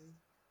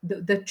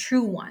 Mm-hmm. the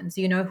true ones,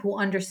 who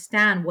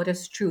understand what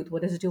is truth,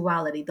 what is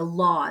duality, the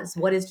laws,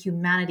 what is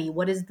humanity, Right.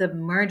 what is the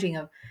merging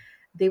of,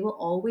 they will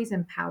always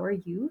empower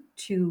you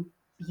to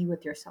be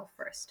with yourself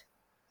first,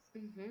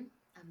 Mm-hmm.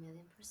 A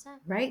million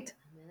percent. right?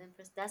 A million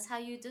percent. That's how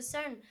you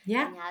discern,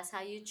 Yeah, and that's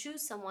how you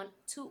choose someone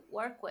to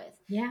work with,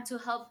 yeah, to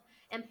help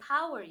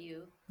empower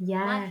you,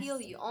 not heal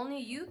yes, you. Only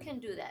you can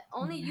do that.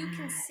 Only you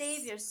can save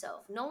yes,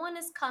 yourself. No one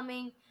is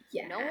coming.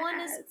 No one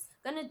is yes,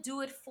 gonna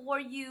do it for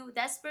you.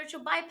 That's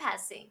spiritual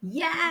bypassing. You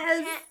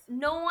yes, can't.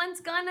 No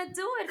one's gonna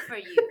do it for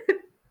you.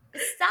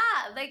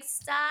 Stop. Like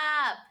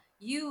stop.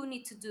 You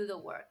need to do the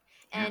work.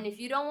 yeah, And if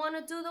you don't want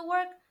to do the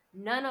work,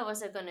 none of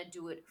us are gonna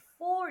do it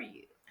for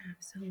you.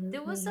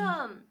 There was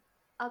absolutely.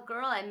 a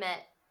girl I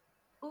met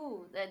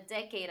a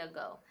decade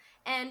ago,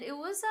 and it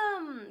was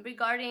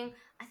regarding,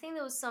 I think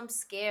there was some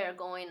scare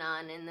going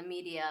on in the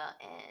media,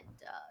 and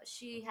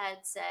she had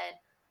said,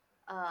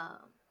 um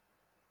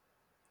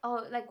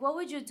oh, like, what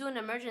would you do in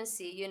an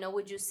emergency,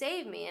 would you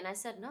save me? And I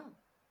said no.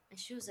 And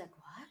she was like,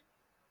 what?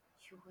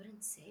 You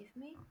wouldn't save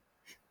me?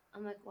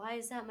 I'm like, why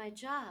is that my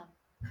job?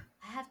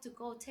 I have to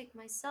go take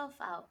myself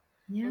out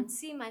Yeah, and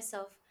see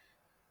myself.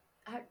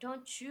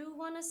 Don't you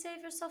want to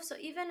save yourself? So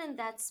even in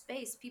that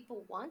space,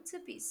 people want to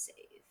be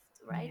saved,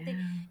 right? They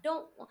yeah,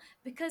 don't,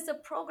 because the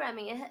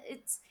programming,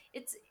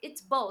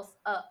 it's both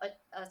a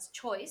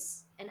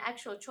choice, an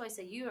actual choice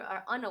that you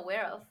are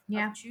unaware of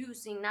yeah.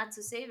 choosing not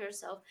to save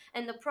yourself,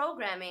 and the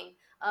programming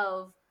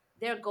of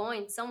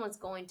someone's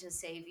going to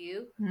save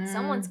you,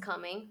 someone's Mm,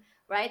 coming,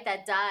 right,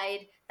 that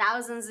died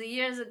thousands of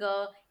years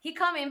ago, he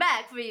coming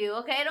back for you,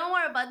 okay, don't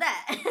worry about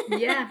that.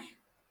 yeah,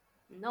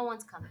 No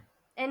one's coming.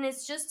 And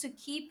it's just to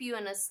keep you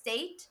in a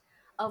state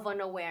of an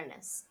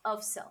awareness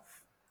of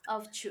self,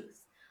 of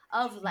truth,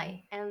 of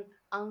light, true. and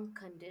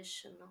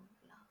unconditional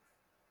love.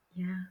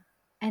 Yeah.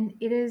 And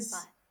it is,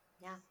 But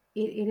yeah.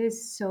 it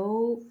is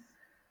so,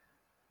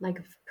 like,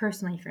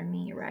 personally for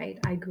me, right?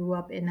 I grew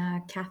up in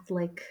a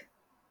Catholic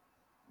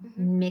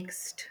Mm-hmm,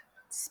 mixed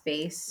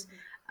space.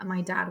 mm-hmm,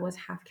 My dad was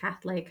half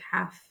Catholic,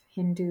 half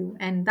Hindu,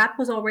 and that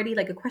was already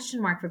like a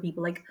question mark for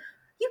people. Like,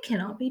 you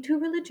cannot be two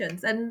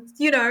religions. And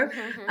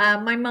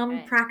mm-hmm. my mom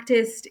Right.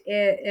 practiced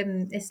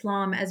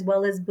Islam as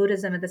well as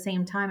Buddhism at the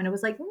same time, and it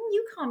was like,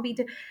 you can't be.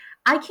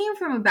 I came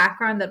from a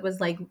background that was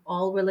like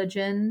all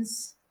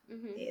religions.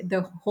 Mm-hmm.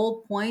 The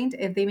whole point,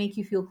 if they make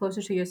you feel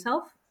closer to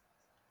yourself,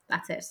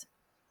 that's it,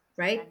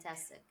 right?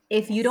 Fantastic.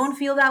 If you don't Yes.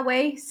 feel that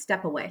way,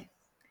 step away.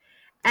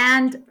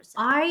 And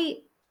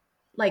 100%.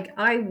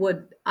 I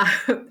would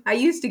I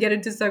used to get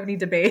into so many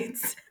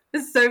debates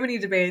so many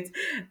debates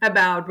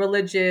about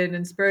religion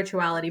and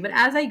spirituality, but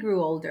as I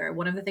grew older,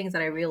 one of the things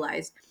that I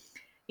realized,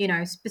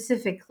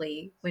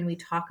 specifically when we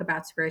talk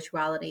about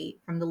spirituality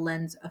from the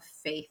lens of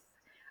faith,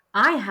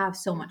 I have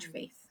so much Mm-hmm.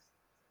 faith.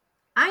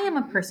 I am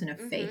a Mm-hmm. person of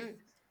faith, Mm-hmm.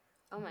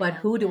 Oh my but God.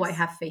 who do I Yes.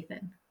 have faith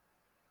in?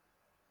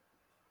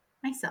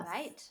 Myself.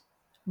 Right.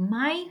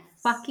 My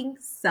Yes. fucking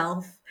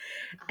self.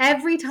 A hundred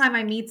Every time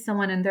I percent. meet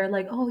someone and they're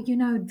like, oh,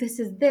 this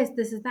is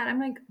that, I'm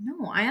like,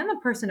 no, I am a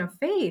person of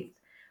faith.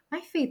 My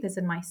faith is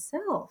in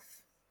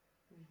myself.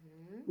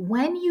 Mm-hmm.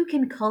 When you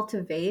can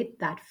cultivate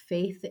that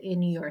faith in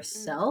Mm-hmm.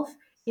 yourself,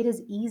 it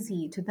is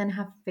easy to then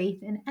have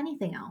faith in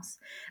anything else.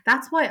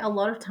 That's why a Right.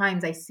 lot of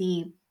times I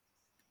see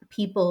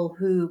people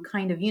who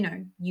kind of,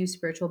 use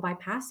spiritual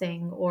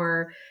bypassing,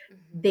 or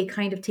Mm-hmm. they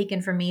kind of take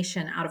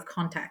information out of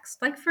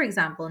context. Like, for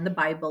example, in the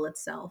Right. Bible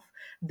itself,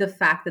 the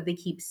fact that they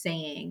keep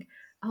saying,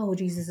 oh,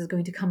 Jesus is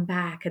going to come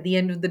back at the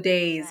end of the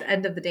days, Right.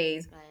 end of the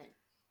days. Right.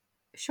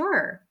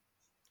 Sure,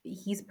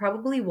 he's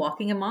probably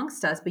walking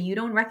amongst us, but you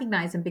don't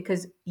recognize him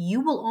because you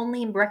will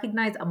only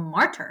recognize a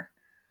martyr.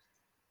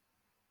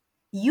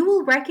 You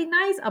will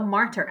recognize a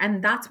martyr,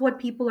 and that's what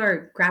people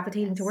are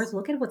gravitating towards. Yes.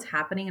 Look at what's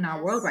happening in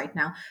our world Yes. right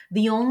now.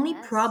 The only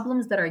Yes.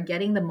 problems that are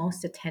getting the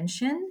most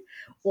attention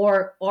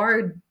or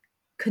are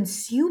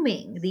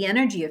consuming the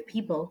energy of Mm-hmm.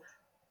 people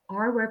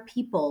are where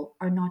people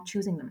are not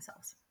choosing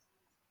themselves.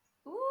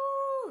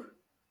 Ooh,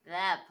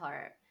 that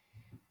part,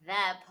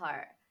 that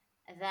part,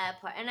 that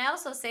part. And I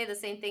also say the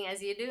same thing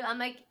as you do. I'm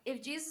like,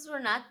 if Jesus were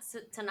not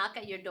to knock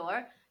at your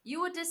door, you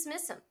would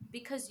dismiss him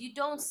because you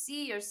don't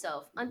see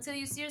yourself. Until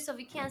you see yourself,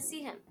 you can't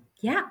see him.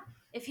 Yeah,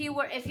 If he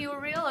were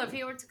real, or if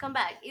he were to come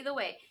back, either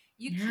way,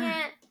 you yeah,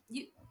 can't.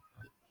 You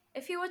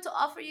If he were to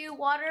offer you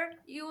water,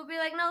 you would be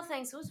like, no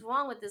thanks. What's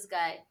wrong with this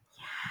guy?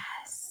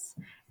 yes,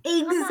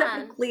 Come on,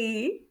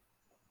 exactly.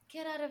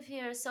 get out of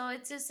here. So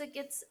it's just like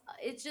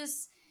it's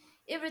just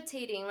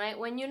irritating, right?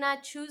 When you're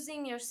not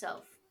choosing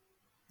yourself,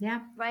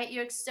 Yeah, right?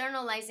 You're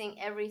externalizing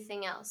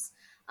everything else.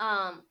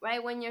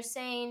 Right? When you're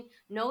saying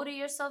no to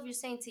yourself, you're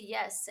saying to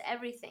yes to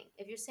everything.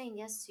 If you're saying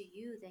yes to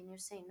you, then you're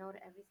saying no to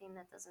everything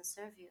that doesn't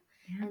serve you.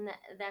 yeah, And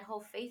that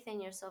whole faith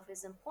in yourself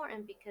is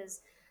important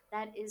because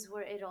that is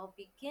where it all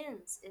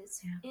begins.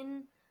 It's yeah.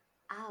 in,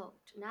 out,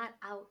 not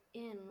out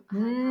in,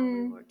 how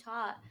we Mm, were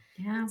taught.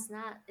 yeah, It's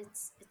not.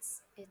 It's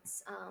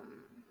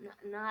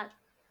not.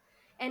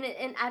 And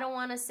I don't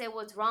want to say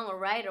what's wrong or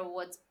right or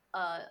what's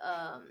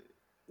um,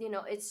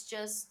 it's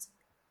just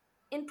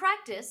in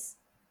practice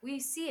we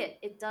see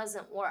it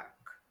doesn't work.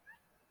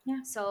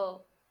 Yeah.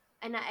 So,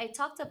 and I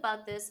talked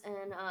about this,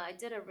 and I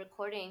did a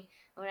recording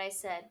where I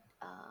said,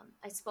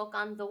 I spoke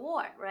on the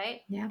war,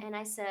 right? Yeah. And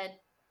I said,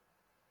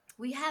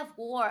 we have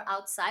war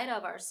outside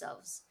of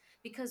ourselves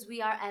because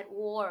we are at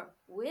war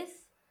with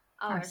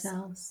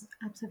Ourselves.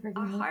 ourselves.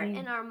 Our heart Absolutely.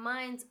 and our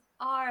minds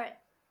are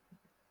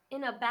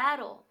in a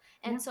battle.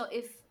 Yeah. And so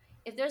if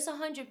there's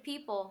 100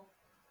 people,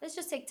 let's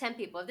just take 10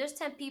 people. If there's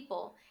 10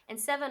 people and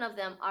 7 of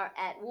them are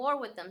at war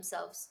with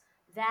themselves,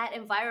 that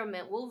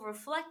environment will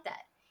reflect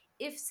that.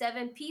 If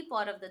 7 people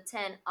out of the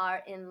 10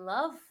 are in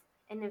love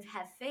and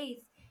have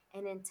faith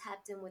and in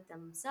tapped in with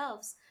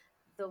themselves,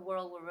 the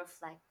world will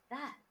reflect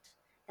that.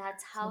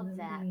 That's how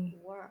that Absolutely.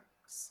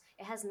 works.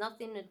 It has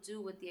nothing to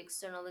do with the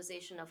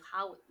externalization of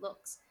how it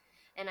looks.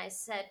 And I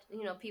said,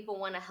 people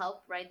want to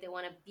help, right? They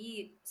want to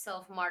be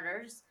self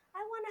martyrs. I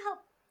want to help.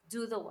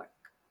 Do the work.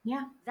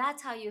 Yeah.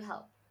 That's how you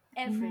help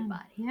Amen.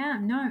 everybody. Yeah.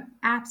 No,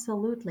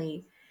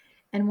 absolutely.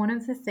 And one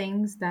of the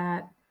things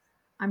that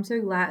I'm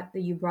so glad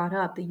that you brought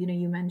up that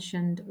you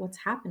mentioned what's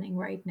happening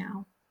right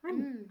now.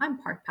 I'm Mm, I'm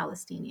part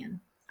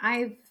Palestinian.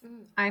 I've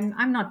mm,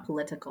 I'm not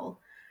political,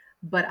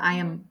 but I mm-hmm.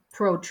 am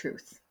pro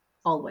truth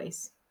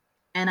always.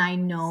 And I I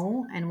see.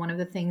 know, and one of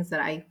the things that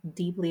I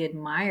deeply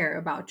admire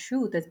about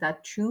truth is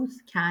that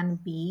truth can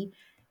be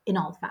in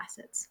all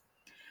facets.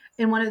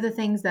 And one of the Mm,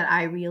 things that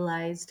I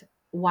realized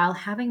while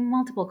having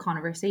multiple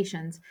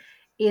conversations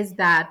is yeah.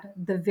 that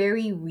the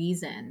very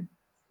reason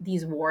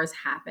these wars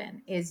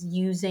happen is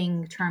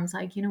using terms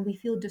like, we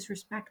feel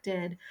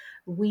disrespected.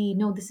 We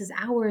know this is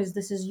ours,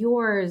 this is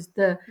yours.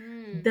 The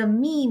Mm,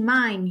 me,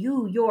 mine,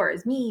 you,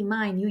 yours, me,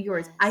 mine, you,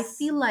 yours. I yes.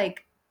 feel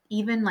like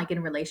even like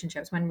in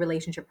relationships, when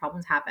relationship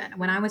problems happen,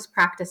 when Mm-hmm. I was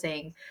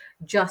practicing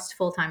just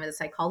full time as a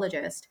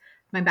psychologist,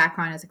 my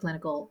background as a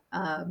clinical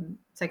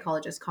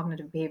psychologist,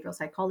 cognitive behavioral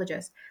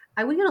psychologist,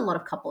 I would get a lot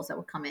of couples that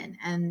would come in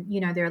and,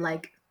 they're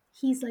like,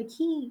 he's like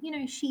he,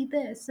 she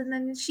this, and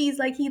then she's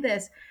like he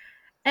this.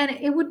 And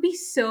it would be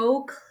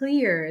so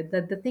clear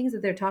that the things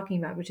that they're talking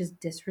about, which is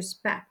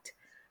disrespect,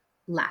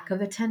 lack of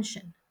Right.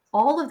 attention,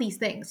 all of these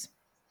things.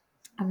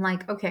 I'm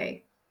like,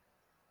 okay,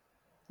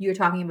 you're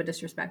talking about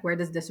disrespect. Where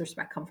does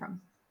disrespect come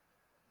from?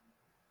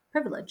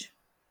 Privilege.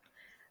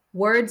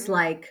 Words Mm,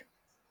 like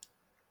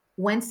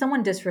when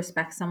someone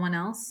disrespects someone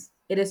else,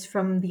 it is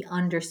from the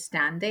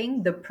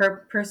understanding, the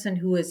person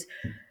who is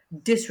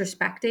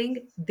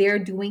disrespecting, they're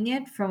doing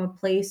it from a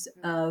place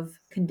mm, of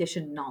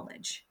conditioned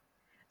knowledge.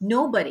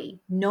 Nobody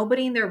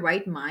in their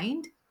right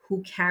mind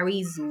who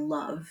carries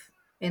love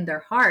in their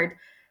heart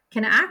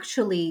can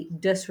actually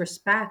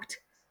disrespect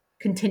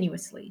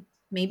continuously.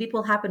 Maybe it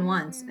will happen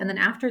once. And then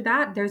mm. after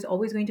that, there's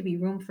always going to be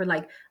room for,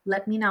 like,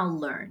 let me now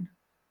learn,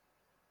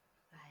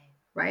 Right.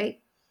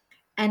 right?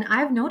 And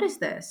I've noticed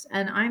this,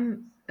 and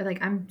I'm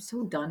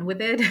so done with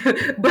it.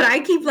 But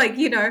I keep, like,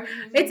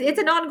 it's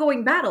an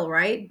ongoing battle,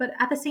 right? But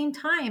at the same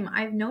time,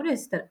 I've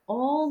noticed that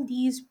all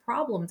these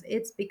problems,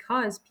 it's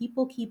because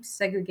people keep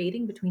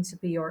segregating between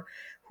superior,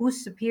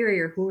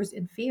 who's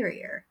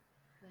inferior.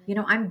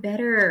 Right. I'm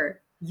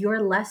better,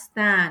 you're less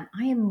than,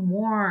 I am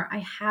more, I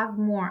have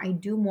more, I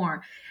do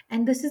more.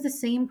 And this is the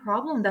same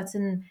problem that's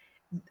in,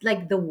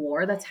 like, the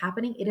war that's Right.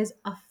 happening. It is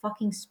a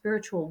fucking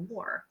spiritual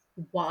war.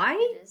 Why?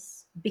 It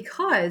is. Mm,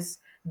 Because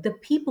the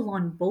people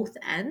on both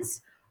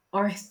ends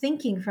are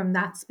thinking from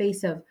that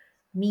space of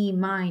me,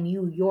 mine,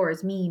 you,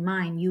 yours, me,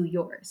 mine, you,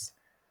 yours.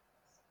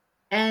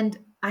 And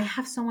I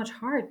have so much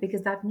heart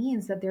because that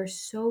means that they're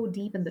so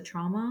deep in the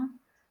trauma,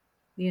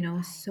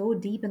 right. so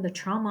deep in the Right.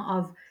 trauma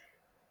of,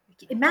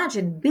 Right.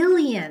 imagine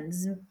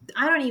billions,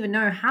 I don't even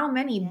know how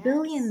many Yes.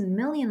 billion,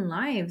 million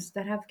lives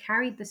that have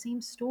carried the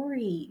same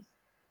story.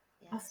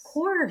 Of Yes.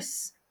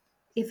 course,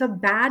 if a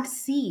bad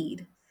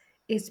seed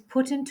is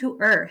put into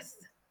earth,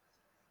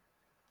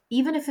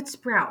 even if it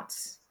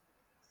sprouts,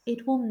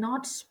 it will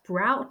not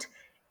sprout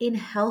in a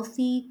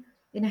healthy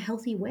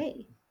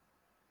way.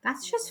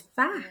 That's just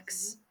Mm-hmm. Mm-hmm.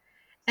 facts.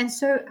 And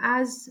so, Right.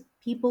 as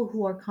people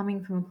who are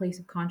coming from a place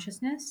of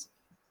consciousness,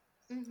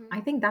 Mm-hmm.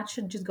 I think that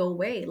should just go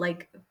away.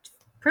 Like,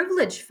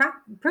 privilege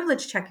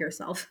check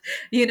yourself.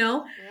 you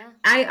know Yeah.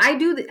 I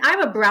do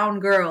I'm a brown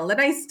girl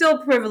and I still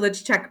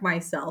privilege check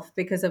myself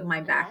because of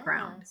my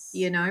background,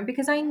 Yes.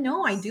 because I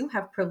know I Yes. do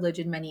have privilege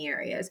in many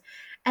areas.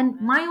 And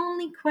my Right.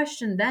 only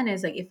question then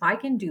is, like, if I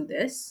can do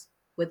this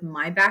with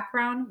my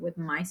background, with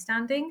my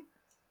standing,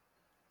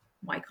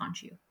 why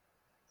can't you?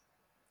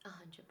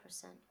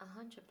 100%.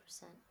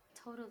 100%.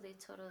 Totally,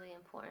 totally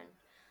important.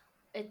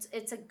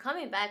 It's a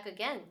coming back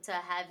again to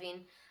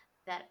having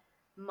that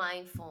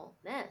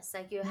mindfulness.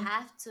 Like you Yeah.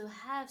 have to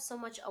have so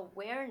much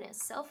awareness,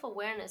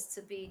 self-awareness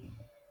to be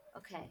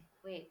okay,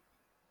 wait.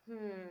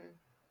 Hmm.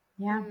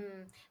 Yeah.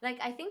 Like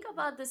I think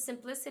about the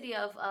simplicity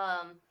of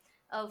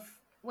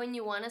when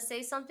you want to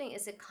say something,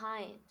 is it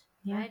kind,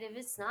 Yeah. right? If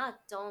it's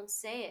not, don't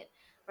say it,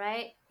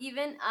 right?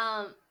 Even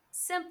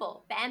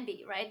simple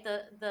Bambi, right?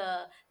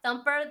 The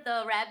Thumper,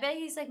 the rabbit,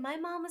 he's like, my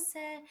mama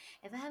said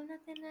if I have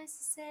nothing nice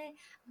to say,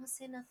 I'm gonna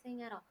say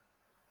nothing at all.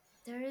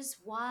 there is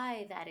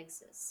why that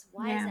exists.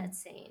 Why is Yeah. that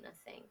saying a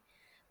thing?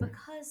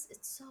 Because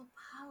it's so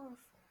powerful.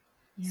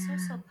 So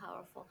Yeah.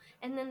 powerful.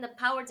 And then the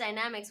power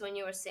dynamics, when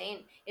you were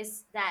saying,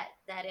 is that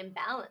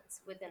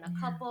imbalance within a Yeah.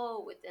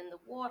 couple, within the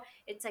war.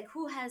 It's like,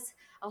 who has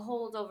a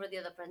hold over the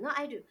other person? No,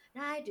 I do.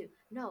 No, I do.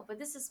 No, but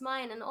this is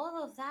mine. And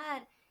all of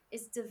that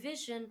is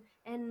division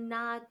and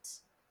not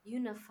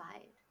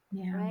unified,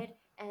 Yeah. right?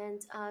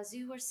 And as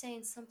you were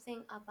saying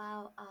something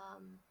about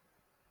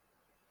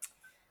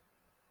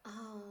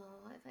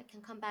oh, if I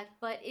can come back,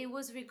 but it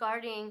was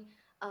regarding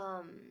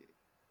um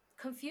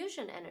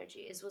confusion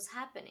energy is what's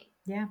happening.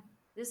 Yeah.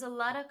 There's a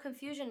lot of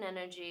confusion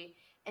energy,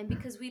 and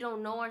because we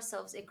don't know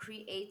ourselves, it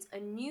creates a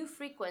new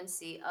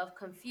frequency of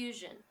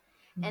confusion.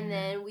 And Yeah.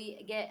 then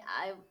we get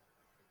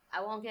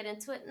I won't get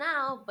into it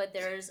now, but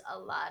there's a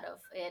lot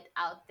of it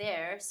out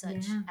there,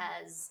 such Yeah.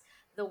 as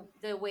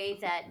the way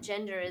that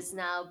gender is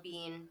now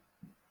being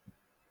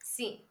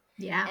seen.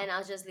 Yeah. And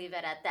I'll just leave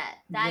it at that.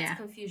 That's Yeah.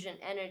 confusion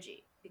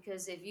energy.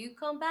 Because if you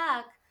come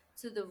back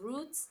to the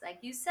roots, like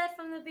you said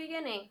from the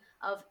beginning,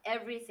 of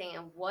everything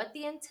and what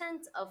the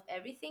intent of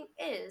everything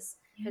is,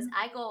 because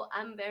Yeah.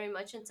 I'm very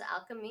much into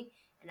alchemy.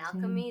 And Same.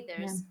 alchemy, Yeah.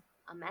 there's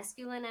a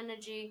masculine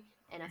energy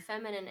and a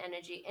feminine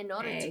energy. In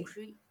order to Hey.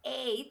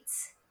 create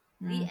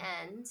the Mm.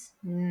 end,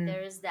 Mm.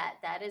 there is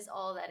that. That is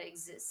all that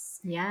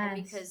exists. And Yes.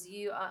 because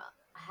you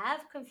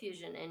have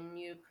confusion and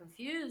you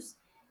confuse,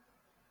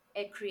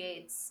 it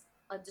creates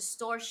a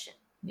distortion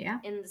Yeah.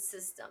 in the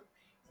system,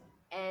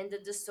 and the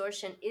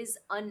distortion is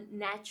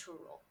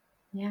unnatural.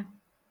 Yeah.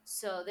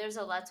 So there's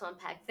a lot to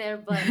unpack there,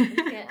 but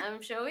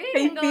I'm sure we I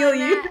can go feel in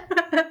you.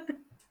 that.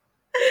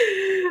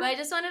 But I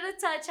just wanted to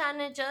touch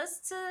on it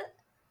just to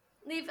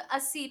leave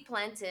a seed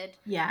planted,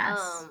 Yes.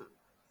 um,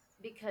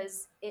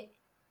 because it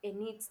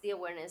needs, the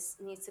awareness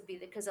needs to be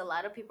there, because a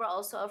lot of people are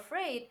also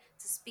afraid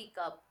to speak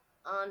up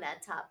on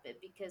that topic,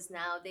 because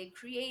now they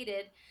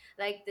created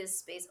like this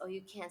space. Oh,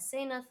 you can't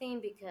say nothing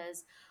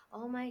because,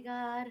 oh my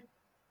God,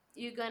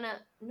 you're gonna,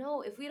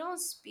 no, if we don't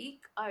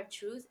speak our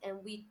truth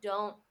and we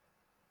don't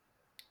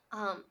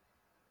um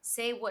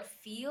say what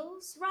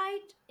feels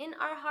right in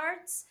our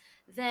hearts,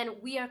 then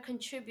we are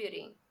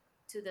contributing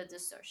to the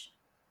distortion,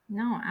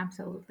 No,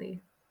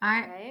 absolutely.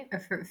 I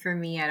right? for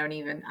me,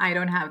 I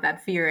don't have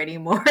that fear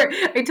anymore.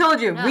 I told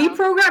you, No,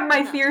 reprogram my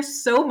no. fear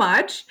so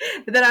much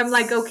that I'm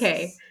like,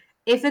 okay,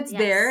 if it's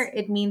there, Yes,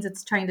 it means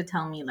it's trying to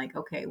tell me like,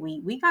 okay,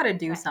 we got to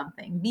do right.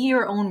 something. Be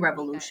your own We got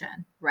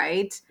revolution,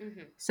 right? it.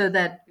 Mm-hmm. So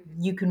that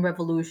Mm-hmm. you can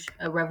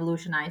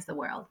revolutionize the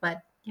world.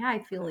 But yeah,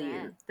 I feel you.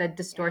 Correct. That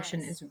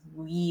distortion is Yes.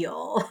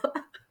 real.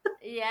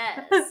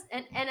 Yes,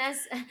 and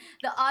as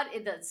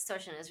the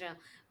distortion is real,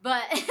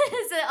 but as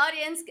the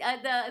audience,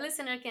 the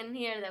listener can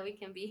hear that we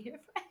can be here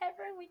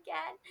forever. We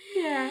can.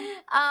 Yeah.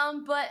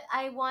 But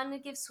I want to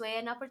give Sway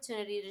an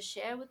opportunity to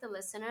share with the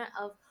listener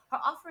of her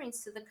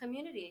offerings to the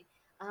community.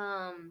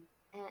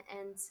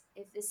 And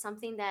if it's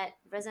something that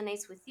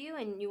resonates with you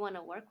and you want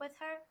to work with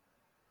her,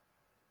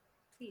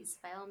 please,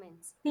 by all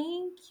means.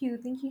 Thank you.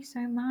 Thank you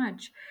so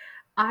much.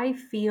 I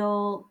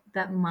feel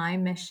that my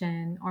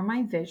mission or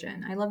my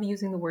vision, I love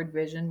using the word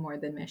vision more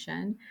than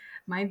mission.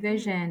 My Mm-hmm.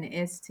 vision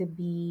is to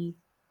be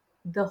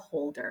the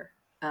holder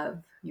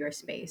of your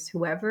space. Mm-hmm.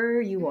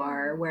 Whoever you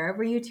are, Mm.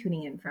 wherever you're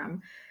tuning in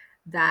from,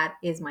 that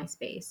is my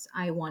space.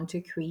 I want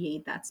to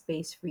create that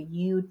space for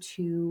you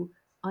to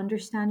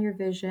understand your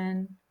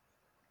vision,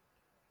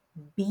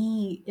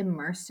 be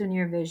immersed in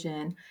your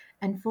vision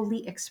and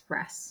fully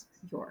express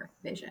your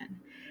vision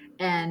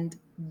and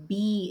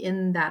be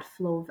in that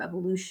flow of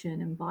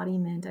evolution,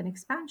 embodiment, and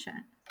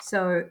expansion.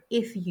 So,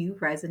 if you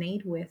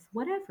resonate with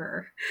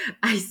whatever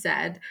I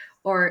said,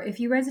 or if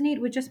you resonate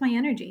with just my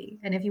energy,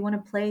 and if you want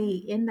to play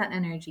in that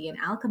energy and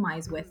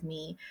alchemize with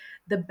me,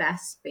 the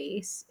best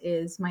space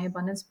is my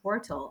abundance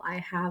portal. I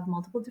have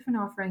multiple different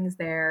offerings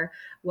there,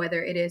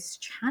 whether it is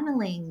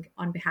channeling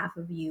on behalf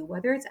of you,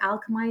 whether it's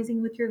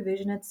alchemizing with your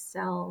vision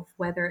itself,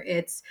 whether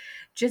it's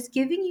just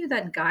giving you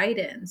that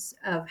guidance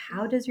of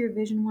how Mm-hmm. does your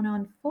vision want to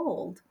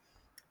unfold.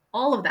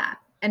 All of that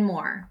and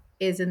more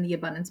is in the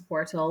abundance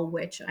portal,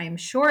 which I'm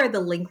sure the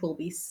link will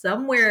be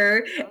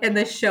somewhere Oh in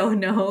the show yes,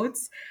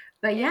 notes.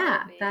 But it will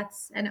yeah, be.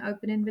 that's an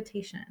open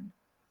invitation.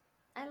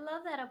 I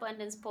love that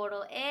abundance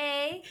portal.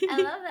 Hey, I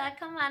Thank love that.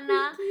 Come on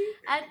now. you.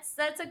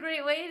 That's a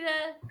great way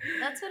to,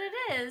 that's what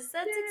it is.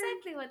 That's Yeah.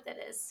 exactly what it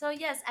is. So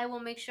yes, I will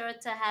make sure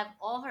to have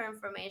all her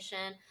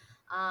information.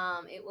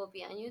 It will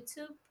be on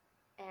YouTube,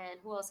 and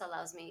who else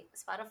allows me?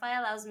 Spotify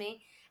allows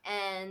me,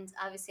 and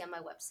obviously on my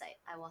website,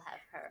 I will have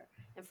her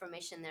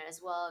information there as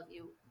well if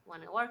you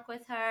want to work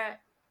with her.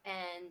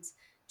 And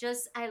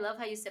just, I love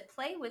how you said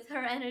play with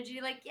her energy.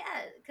 Like,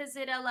 yeah, because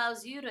it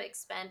allows you to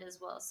expand as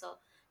well. So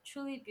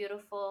truly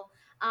beautiful.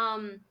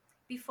 um,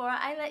 before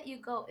I let you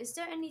go, is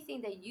there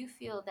anything that you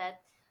feel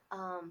that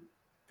um,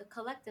 the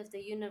collective, the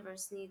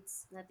universe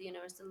needs, not the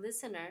universe, the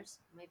listeners,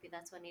 maybe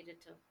that's what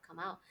needed to come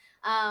out,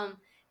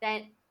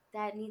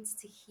 that needs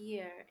to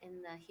hear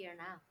in the here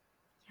now?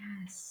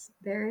 Yes,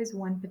 there is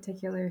one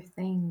particular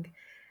thing.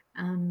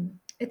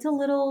 It's a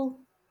little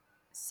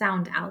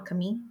sound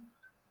alchemy.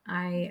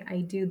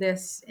 I do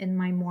this in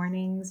my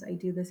mornings, I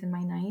do this in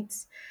my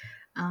nights.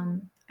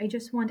 I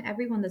just want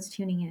everyone that's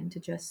tuning in to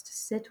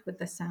just sit with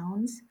the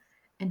sounds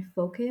and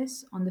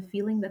focus on the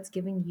feeling that's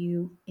giving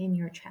you in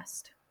your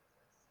chest.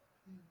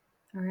 Mm,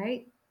 All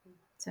right. mm,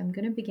 So I'm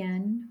going to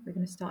begin. We're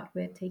going to start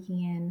with taking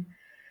in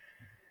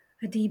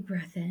a deep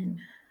breath in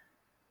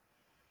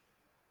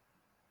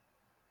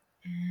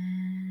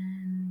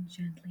and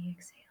gently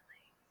exhaling.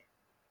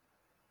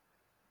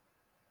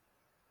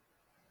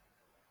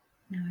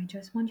 Now I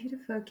just want you to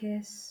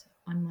focus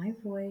on my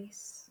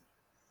voice.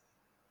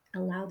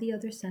 Allow the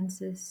other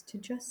senses to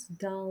just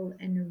dull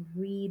and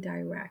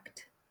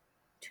redirect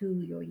to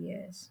your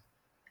ears.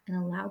 And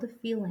allow the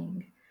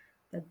feeling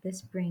that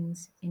this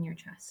brings in your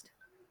chest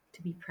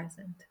to be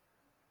present.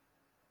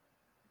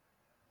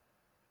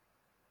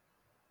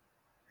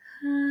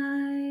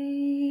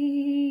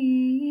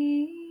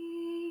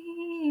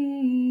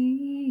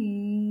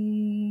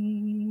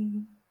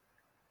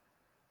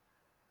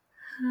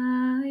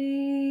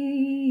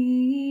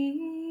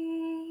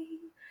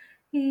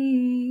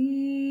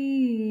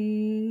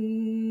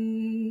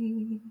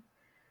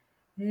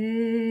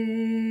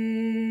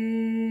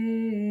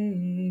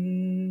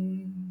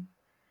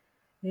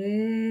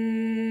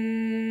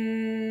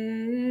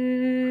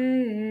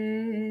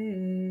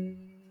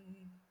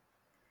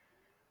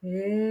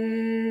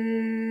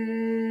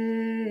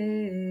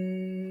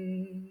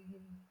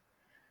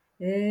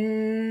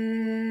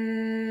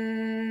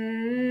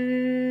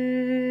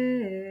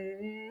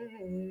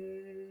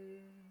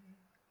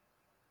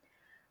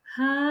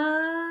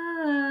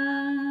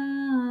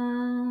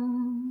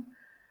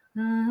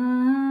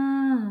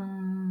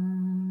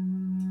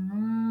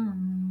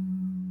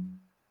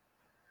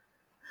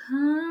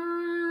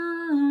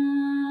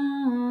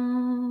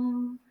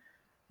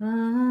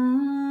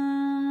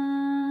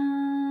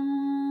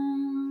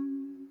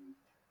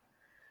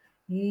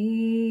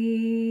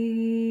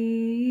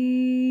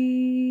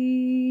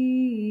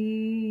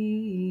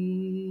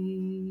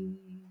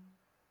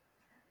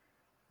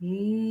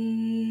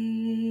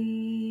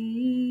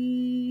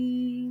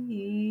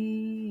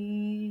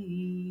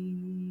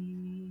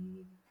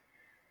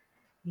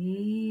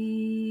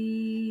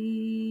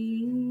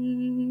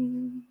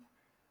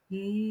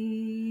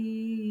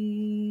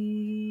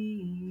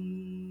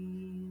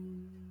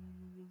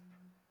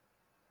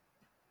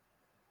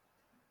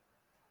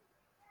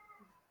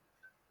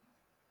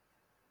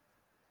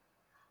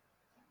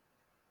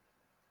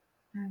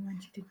 I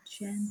want you to yes.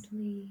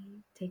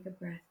 gently take a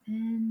breath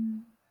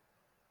in,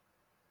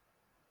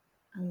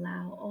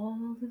 allow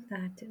all of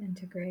that to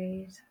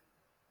integrate,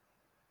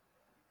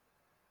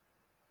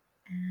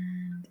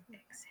 and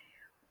exhale.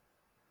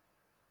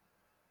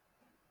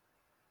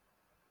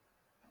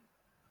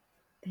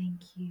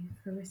 Thank you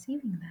for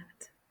receiving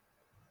that.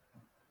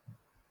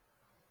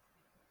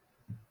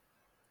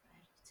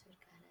 Gratitude,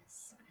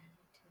 goddess,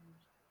 gratitude.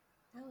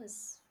 That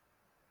was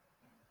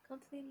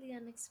completely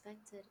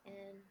unexpected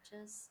and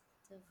just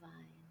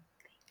divine.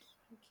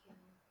 Thank you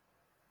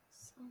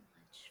so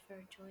much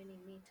for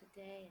joining me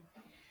today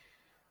and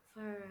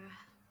for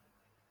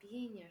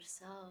being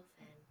yourself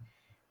and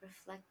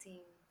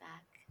reflecting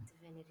back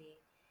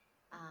divinity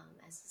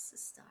as a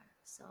star.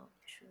 So,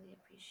 truly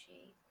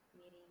appreciate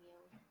meeting you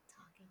and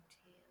talking to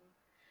you.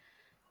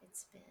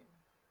 It's been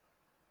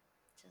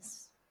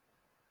just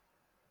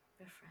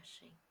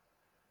refreshing.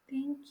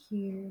 Thank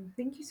you.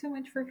 Thank you so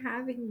much for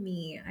having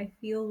me. I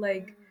feel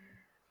like Mm,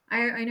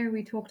 I know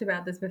we talked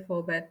about this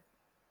before, but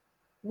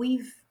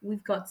we've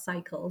got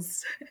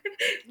cycles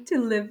to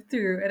mhm, live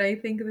through, and I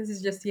think this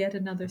is just yet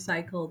another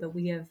cycle that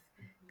we have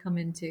mhm. come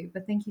into.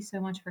 But thank you so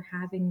much for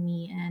having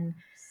me Of and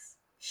course.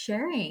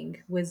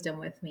 sharing wisdom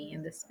with me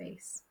in Mm, this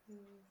space.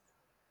 mm.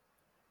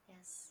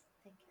 Yes,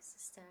 thank you,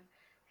 sister.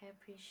 I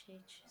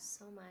appreciate you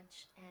so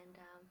much. And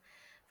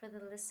for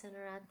the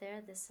listener out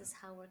there, this is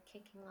how we're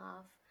kicking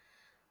off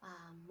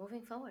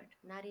moving forward.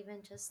 Not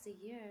even just a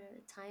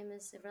year, time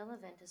is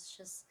irrelevant. It's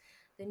just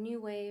the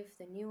new wave,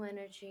 the new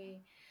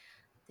energy,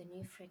 the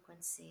new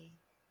frequency.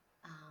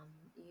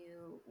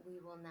 We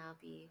will now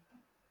be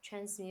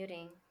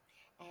transmuting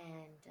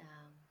and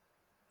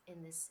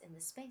in this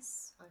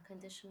space,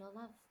 unconditional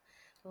love,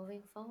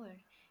 moving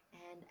forward.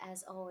 And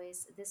as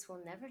always, this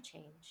will never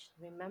change.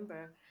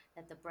 Remember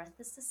that the breath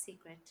is the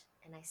secret,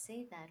 and I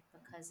say that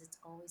because it's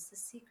always the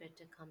secret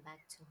to come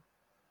back to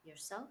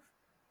yourself,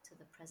 to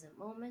the present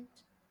moment,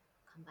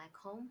 come back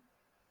home,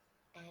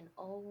 and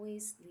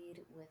always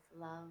lead with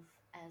love,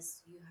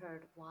 as you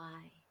heard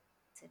why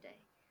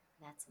today.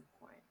 That's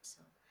important.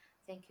 So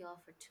thank you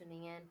all for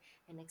tuning in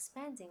and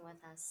expanding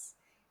with us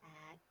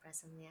at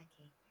Presently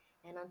Aki.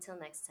 And until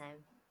next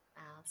time,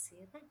 I'll see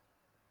you then.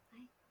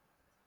 Bye.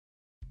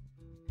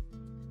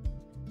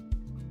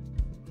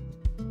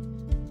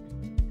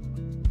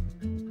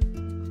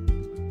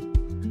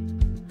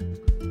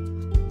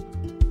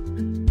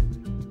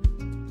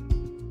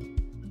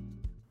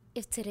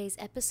 If today's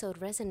episode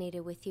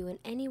resonated with you in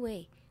any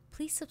way,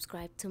 please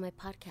subscribe to my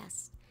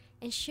podcast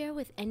and share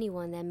with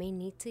anyone that may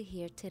need to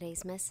hear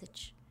today's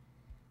message.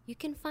 You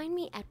can find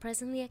me at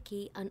Presently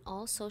Aki on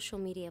all social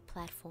media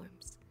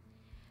platforms.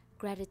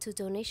 Gratitude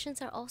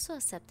donations are also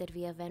accepted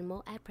via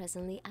Venmo at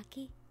Presently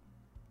Aki.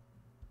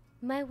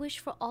 My wish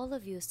for all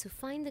of you is to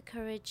find the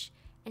courage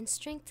and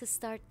strength to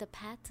start the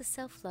path to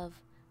self-love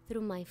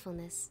through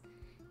mindfulness,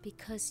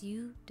 because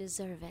you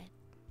deserve it.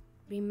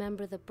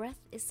 Remember, the breath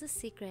is the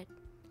secret,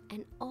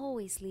 and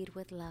always lead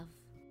with love.